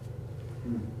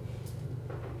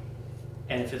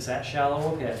 And if it's that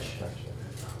shallow a pitch,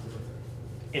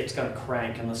 it's going to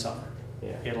crank in the summer.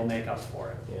 Yeah. It'll make up for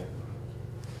it. Yeah.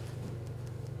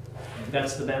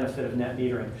 That's the benefit of net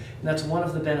metering. And that's one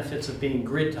of the benefits of being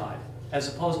grid tied, as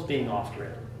opposed to being off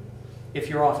grid. If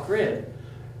you're off grid,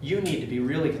 you need to be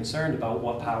really concerned about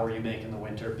what power you make in the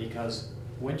winter, because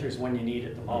winter's when you need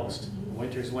it the most.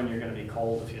 Winter's when you're going to be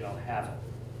cold if you don't have it.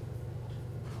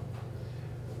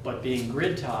 But being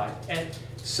grid tied, and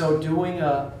so doing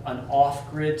an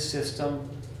off-grid system,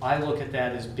 I look at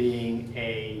that as being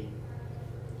a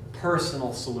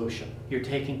personal solution. You're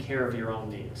taking care of your own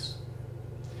needs.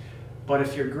 But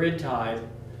if you're grid tied,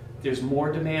 there's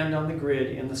more demand on the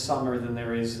grid in the summer than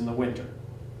there is in the winter.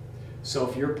 So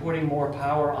if you're putting more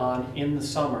power on in the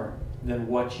summer than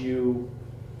what you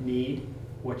need,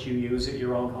 what you use at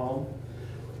your own home,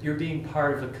 you're being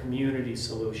part of a community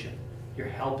solution. You're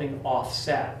helping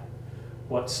offset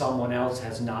what someone else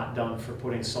has not done for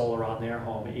putting solar on their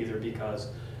home, either because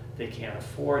they can't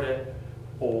afford it,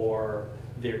 or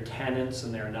they're tenants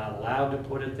and they're not allowed to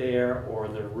put it there, or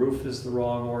their roof is the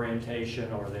wrong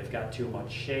orientation, or they've got too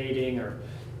much shading, or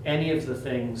any of the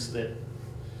things that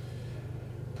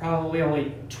probably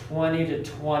only 20 to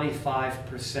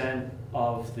 25%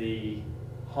 of the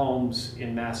homes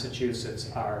in Massachusetts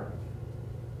are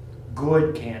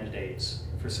good candidates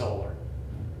for solar.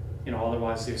 You know,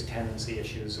 otherwise there's tenancy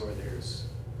issues, or there's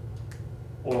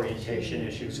orientation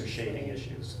issues or shading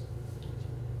issues.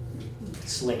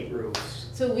 Slate roofs.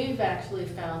 So we've actually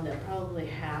found that probably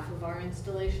half of our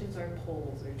installations are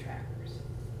poles or trackers,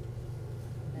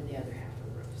 and the other half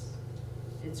are roofs.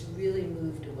 It's really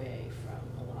moved away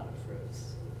from a lot of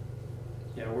roofs.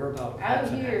 Yeah, we're about Out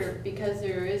half and here, half. because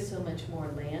there is so much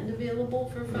more land available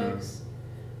for folks,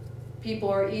 people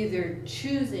are either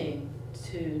choosing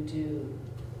to do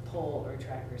pole or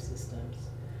tracker systems,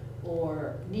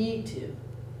 or need to.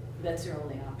 That's their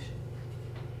only option.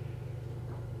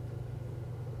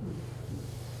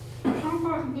 How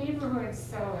about neighborhood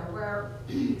solar, where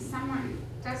someone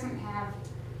doesn't have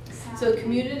some? So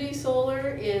community solar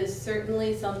is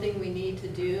certainly something we need to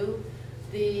do.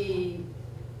 The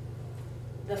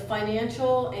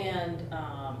financial and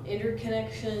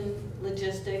interconnection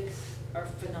logistics are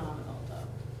phenomenal though.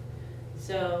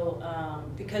 So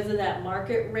because of that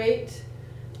market rate,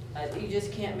 you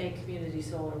just can't make community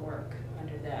solar work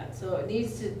under that. So it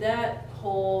needs to, that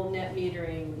whole net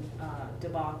metering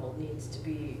debacle needs to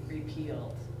be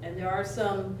repealed. And there are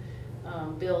some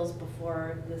bills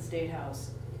before the State House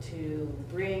to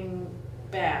bring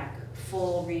back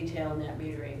full retail net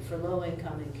metering for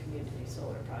low-income and community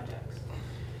solar projects.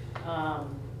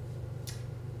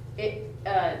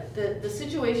 The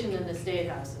situation in the State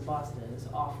House in Boston is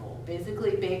awful.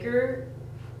 Basically, Baker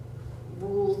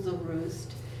rules the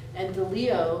roost, and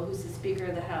DeLeo, who's the Speaker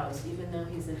of the House, even though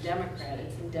he's a Democrat,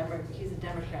 he's a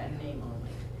Democrat in name only.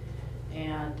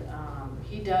 And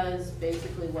he does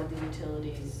basically what the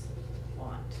utilities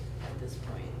want at this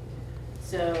point.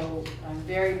 So I'm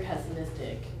very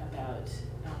pessimistic about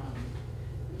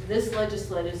this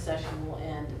legislative session will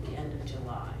end at the end of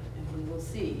July, and we will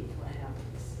see what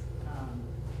happens.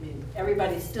 I mean,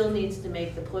 everybody still needs to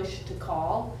make the push to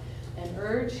call and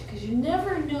urge, because you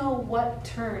never know what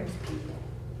turns people,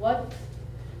 what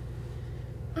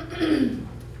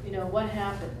you know, what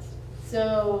happens.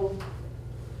 So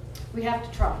we have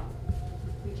to try.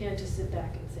 We can't just sit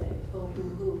back and say, oh,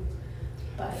 boo-hoo.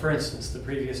 But For instance, the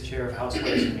previous chair of House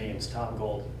Ways and Means, Tom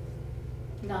Gold.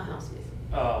 not house music.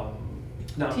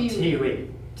 No, TUE.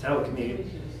 TUE,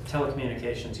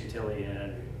 Telecommunications, Utility,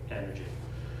 and Energy,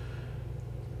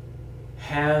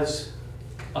 has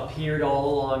appeared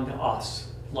all along to us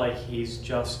like he's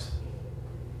just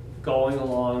going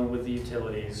along with the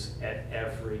utilities at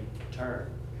every turn.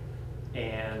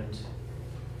 And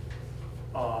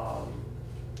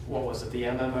what was it, the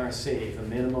MMRC, the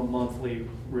minimum monthly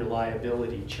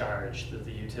reliability charge that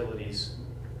the utilities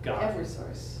got.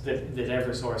 Eversource. That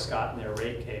Eversource got in their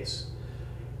rate case.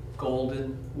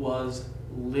 Golden was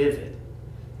livid.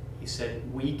 He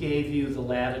said, we gave you the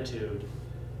latitude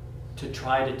to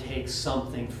try to take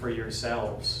something for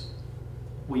yourselves.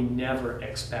 We never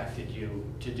expected you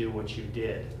to do what you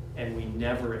did, and we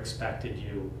never expected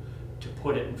you to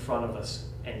put it in front of us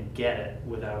and get it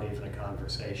without even a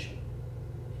conversation.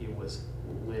 He was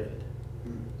livid.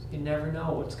 You never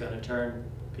know what's going to turn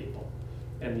people.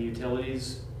 And the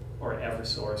utilities, or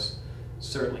Eversource,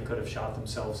 certainly could have shot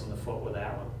themselves in the foot with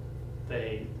that one.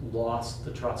 They lost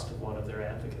the trust of one of their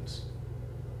advocates.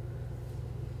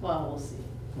 Well, we'll see.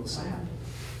 We'll see. What happens.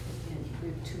 We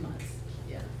have 2 months,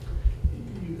 yeah.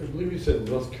 I believe you said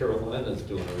North Carolina's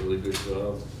doing a really good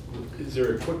job. Is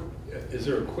there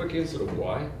a quick answer to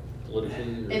why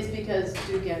politically? Or? It's because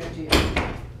Duke Energy.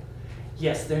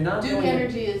 Yes, they're not Duke doing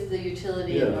Energy is the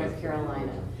utility in North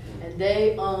Carolina, and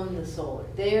they own the solar.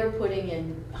 They are putting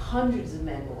in hundreds of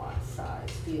megawatt size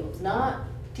fields, not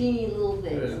teeny little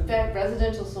things. Yeah. In fact,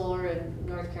 residential solar in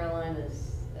North Carolina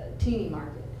is a teeny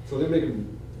market. So they're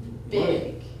making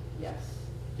Big, yes.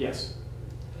 Yes.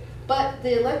 But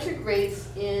the electric rates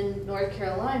in North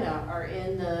Carolina are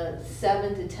in the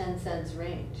 7 to 10 cents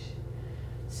range.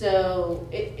 So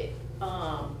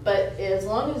but as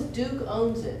long as Duke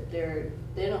owns it,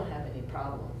 they don't have any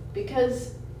problem.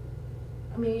 Because,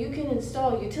 I mean, you can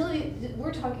install utility,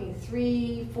 we're talking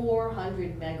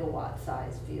 300-400 megawatt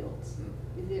size fields.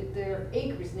 They're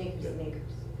acres and acres and acres.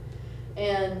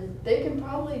 And they can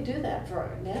probably do that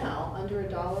for now under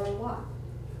 $1 a watt.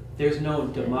 There's no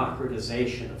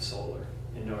democratization of solar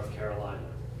in North Carolina.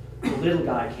 The little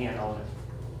guy can't own it.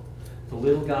 The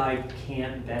little guy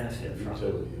can't benefit from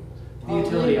it. The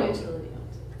utility owns it.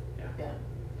 Yeah.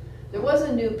 There was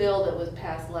a new bill that was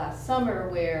passed last summer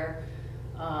where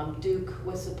Duke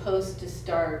was supposed to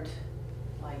start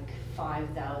like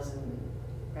 5,000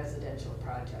 residential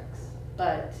projects,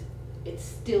 but it's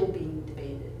still being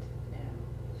debated now.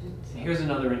 Here's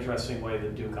another interesting way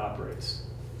that Duke operates.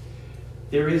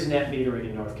 There is net metering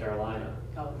in North Carolina.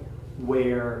 Oh, yeah.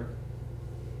 Where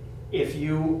if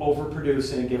you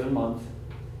overproduce in a given month,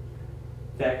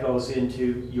 that goes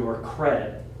into your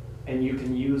credit, and you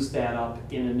can use that up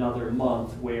in another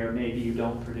month where maybe you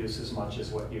don't produce as much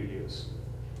as what you use.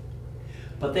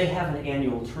 But they have an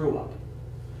annual true-up,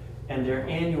 and their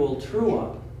annual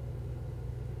true-up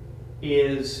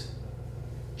is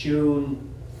June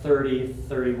 30,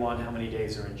 31, how many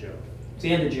days are in June? It's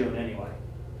the end of June anyway.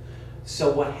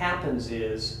 So what happens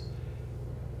is,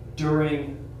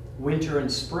 during winter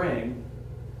and spring,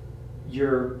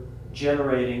 you're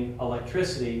generating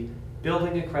electricity,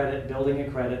 building a credit, building a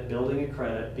credit, building a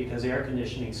credit, because air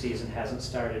conditioning season hasn't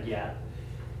started yet.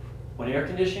 When air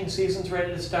conditioning season's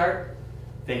ready to start,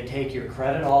 they take your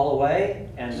credit all away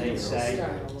and they say,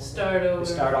 Start over.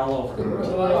 Start all over.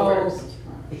 July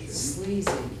 1st.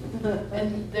 Sleazy.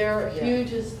 And their Yeah.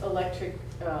 hugest electric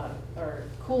or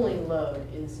cooling load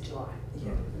is July.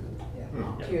 Yeah, Yeah.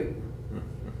 yeah, cute.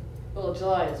 Well,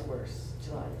 July is worse.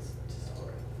 July is just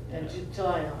horrible. And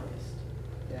July and August.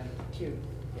 Yeah, cute.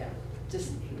 Yeah,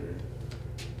 just,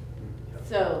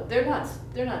 so they're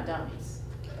not dummies,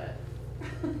 but.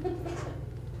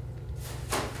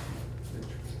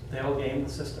 They all game the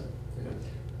system.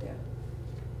 Yeah.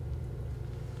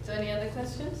 So any other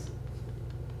questions?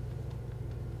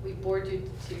 We bored you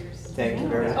to tears. Thank you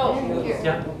very much. Oh, here.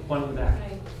 Yeah, one in the back.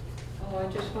 Hi. Oh, I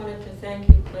just wanted to thank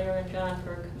you, Claire and John,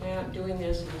 for coming out and doing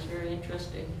this. It was very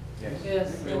interesting.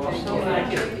 Yes. Thank you so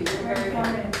much. You're very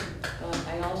kind.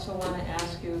 I also want to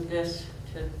ask you this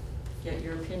to get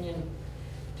your opinion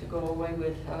to go away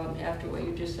with after what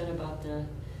you just said about the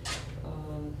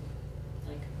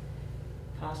like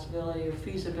possibility or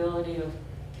feasibility of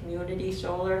community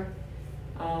solar.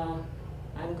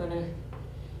 I'm going to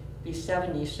be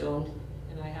 70 soon,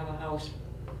 and I have a house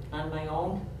on my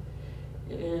own.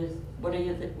 What do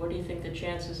you think the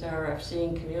chances are of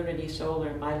seeing community solar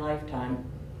in my lifetime?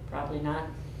 Probably not.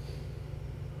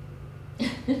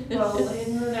 Well,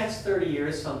 in the next 30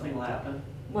 years, something will happen.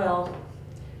 Well,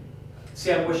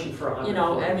 See, I'm wishing for 100. you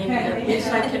know, I mean, at least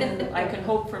I can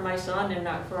hope for my son and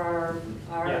not for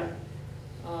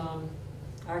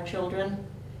our children.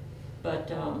 But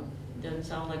doesn't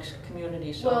sound like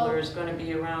community solar is going to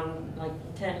be around like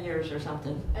 10 years or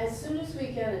something. As soon as we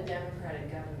get a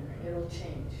Democratic governor, it'll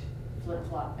change,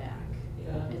 flip-flop back.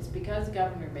 Yeah. It's because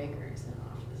Governor Baker is in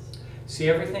office. See,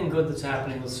 everything good that's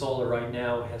happening with solar right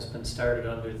now has been started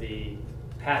under the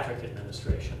Patrick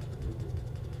administration.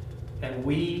 And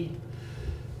we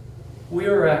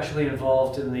were actually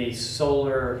involved in the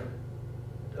solar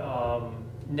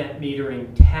net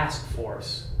metering task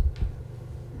force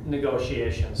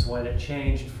negotiations when it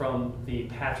changed from the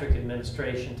Patrick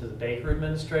administration to the Baker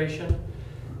administration,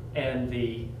 and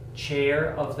the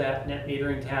chair of that net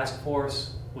metering task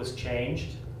force was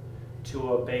changed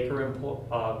to a Baker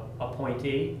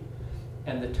appointee,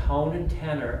 and the tone and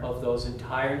tenor of those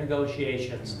entire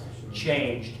negotiations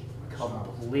changed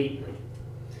completely.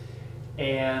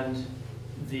 And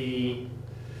the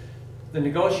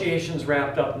negotiations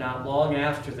wrapped up not long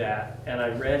after that, and I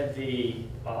read the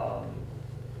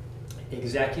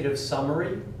executive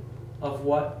summary of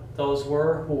what those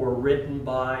were, who were written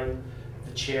by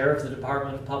the chair of the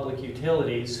Department of Public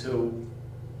Utilities, who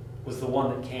was the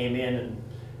one that came in and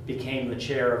became the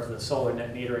chair of the Solar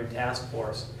Net Metering Task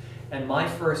Force. And my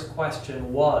first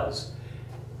question was,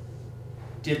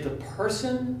 did the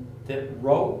person that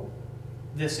wrote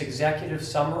this executive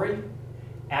summary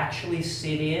actually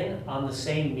sit in on the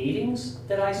same meetings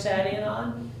that I sat in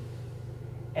on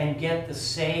and get the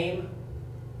same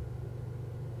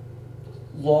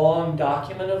long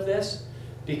document of this?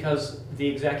 Because the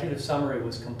executive summary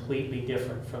was completely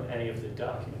different from any of the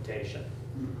documentation.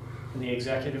 And the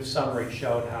executive summary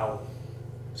showed how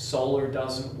solar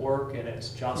doesn't work and it's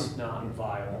just not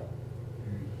viable.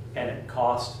 And it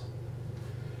cost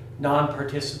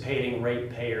non-participating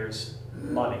ratepayers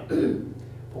money.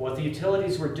 But what the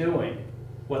utilities were doing,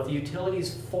 what the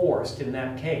utilities forced in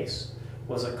that case,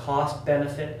 was a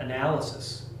cost-benefit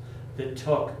analysis that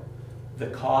took the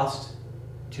cost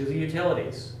to the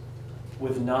utilities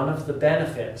with none of the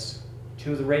benefits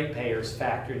to the ratepayers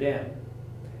factored in.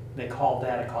 They called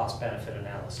that a cost-benefit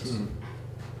analysis.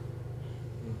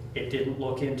 It didn't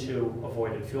look into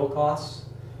avoided fuel costs.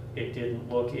 It didn't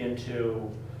look into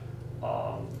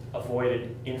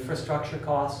avoided infrastructure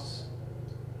costs.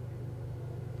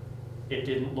 It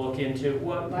didn't look into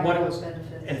what it was,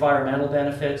 benefits. Environmental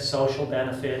benefits, social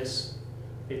benefits.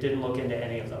 It didn't look into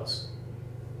any of those.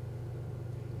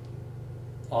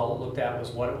 All it looked at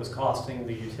was what it was costing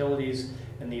the utilities,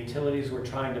 and the utilities were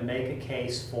trying to make a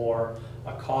case for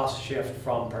a cost shift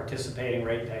from participating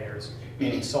ratepayers,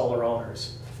 meaning solar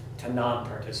owners, to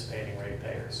non-participating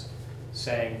ratepayers,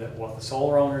 saying that what the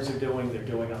solar owners are doing, they're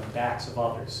doing on the backs of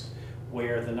others,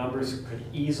 where the numbers could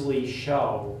easily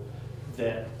show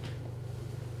that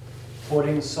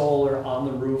putting solar on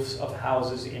the roofs of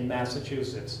houses in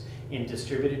Massachusetts in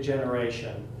distributed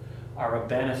generation are a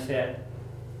benefit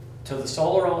to the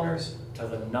solar owners, to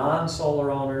the non-solar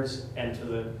owners, and to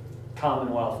the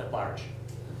Commonwealth at large.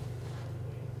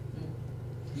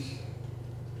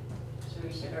 So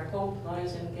you said our hope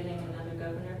lies in getting another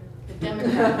governor? The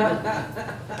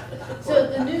Democrat. So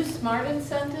the new SMART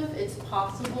incentive, it's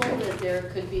possible that there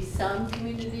could be some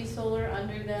community solar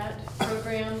under that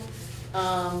program.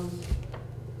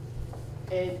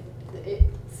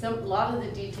 A lot of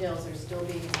the details are still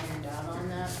being ironed out on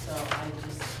that, so I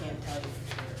just can't tell you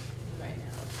for sure right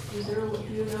now. Is there,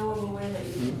 do you know of a way that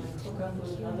you can like hook up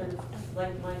with other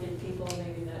like-minded people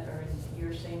maybe that are in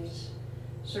your same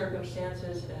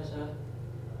circumstances as a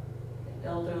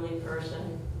elderly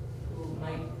person who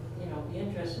might, you know, be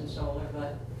interested in solar,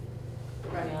 but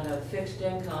on a fixed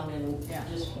income and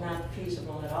just not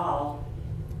feasible at all,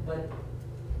 but,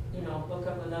 you know, hook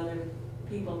up with other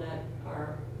people that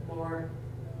are more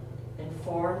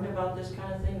informed about this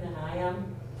kind of thing than I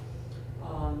am,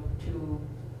 to,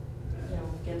 you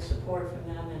know, get support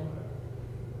from them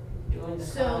and join the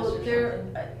cause or So there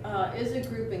something. is a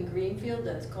group in Greenfield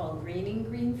that's called Greening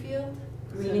Greenfield.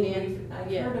 I've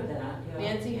heard of that, yeah.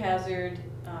 Nancy Hazard,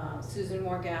 Susan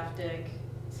Moore-Gaftig,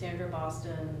 Sandra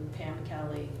Boston, Pam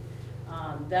Kelly.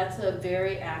 That's a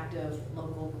very active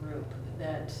local group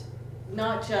that,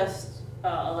 not just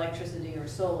electricity or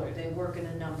solar, they work in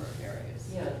a number of areas.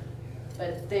 Yeah.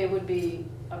 But they would be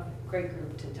a great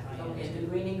group to tie Okay, into. the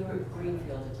Greenfield.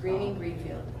 It's Greening called.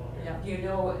 Greenfield, yeah. Do you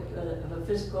know of a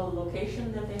physical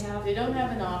location that they have? They don't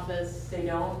have an office. They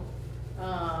don't?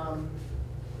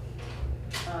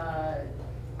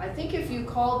 I think if you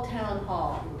called town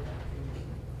hall,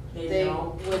 They they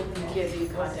don't? would give you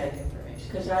contact information.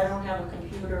 Because I don't have a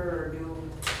computer or do.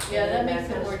 Yeah, that makes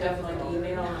kind it of more stuff difficult. Like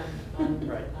email on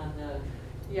Right. on the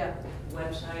Yeah,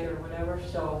 website or whatever,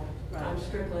 so Right. I'm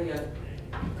strictly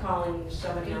calling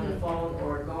somebody on the phone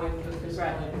or going to a physical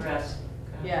Right. address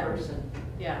kind Yeah. of person.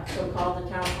 yeah, So call the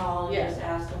town hall and Yeah. just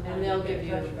ask them. how And to they'll get give in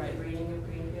you- touch with right. the Greening of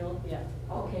Greenfield. yeah.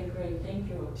 Okay, great, thank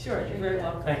you. Sure, you're very Appreciate that.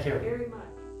 welcome. Thank you. Very much.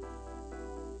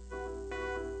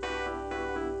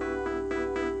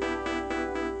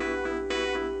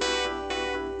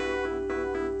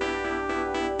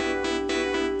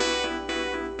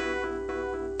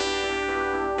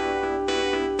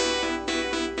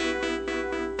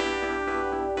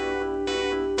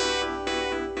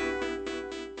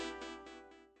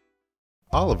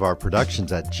 All of our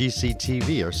productions at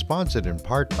GCTV are sponsored in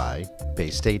part by Bay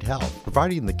State Health,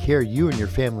 providing the care you and your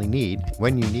family need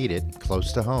when you need it,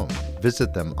 close to home.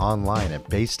 Visit them online at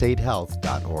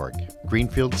baystatehealth.org.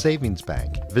 Greenfield Savings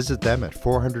Bank. Visit them at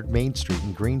 400 Main Street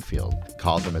in Greenfield.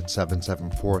 Call them at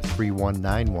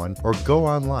 774-3191 or go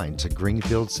online to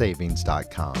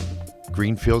greenfieldsavings.com.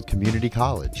 Greenfield Community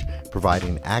College,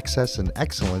 providing access and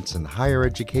excellence in higher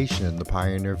education in the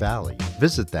Pioneer Valley.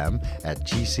 Visit them at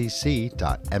gcc.mass.edu.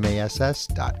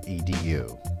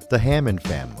 The Hammond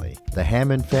Family. The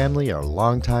Hammond family are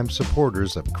longtime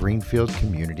supporters of Greenfield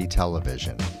Community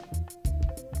Television.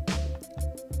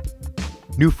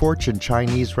 New Fortune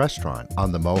Chinese Restaurant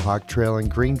on the Mohawk Trail in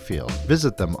Greenfield.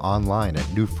 Visit them online at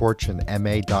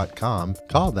newfortunema.com.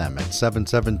 Call them at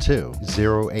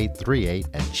 772-0838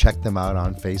 and check them out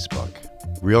on Facebook.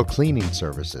 Real Cleaning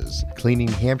Services, cleaning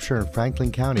Hampshire and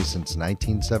Franklin County since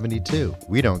 1972.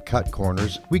 We don't cut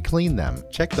corners, we clean them.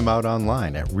 Check them out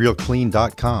online at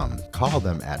realclean.com. Call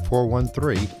them at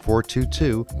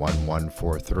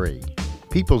 413-422-1143.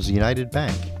 People's United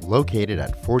Bank, located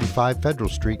at 45 Federal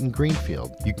Street in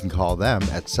Greenfield. You can call them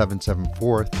at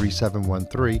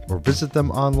 774-3713 or visit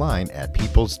them online at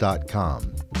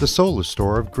peoples.com. The Solar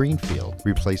Store of Greenfield,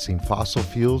 replacing fossil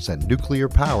fuels and nuclear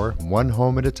power one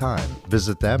home at a time.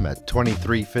 Visit them at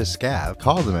 23 Fisk Ave.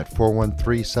 Call them at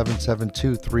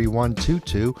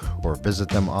 413-772-3122 or visit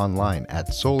them online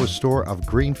at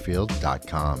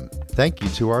solarstoreofgreenfield.com. Thank you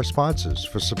to our sponsors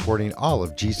for supporting all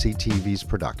of GCTV's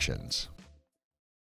productions.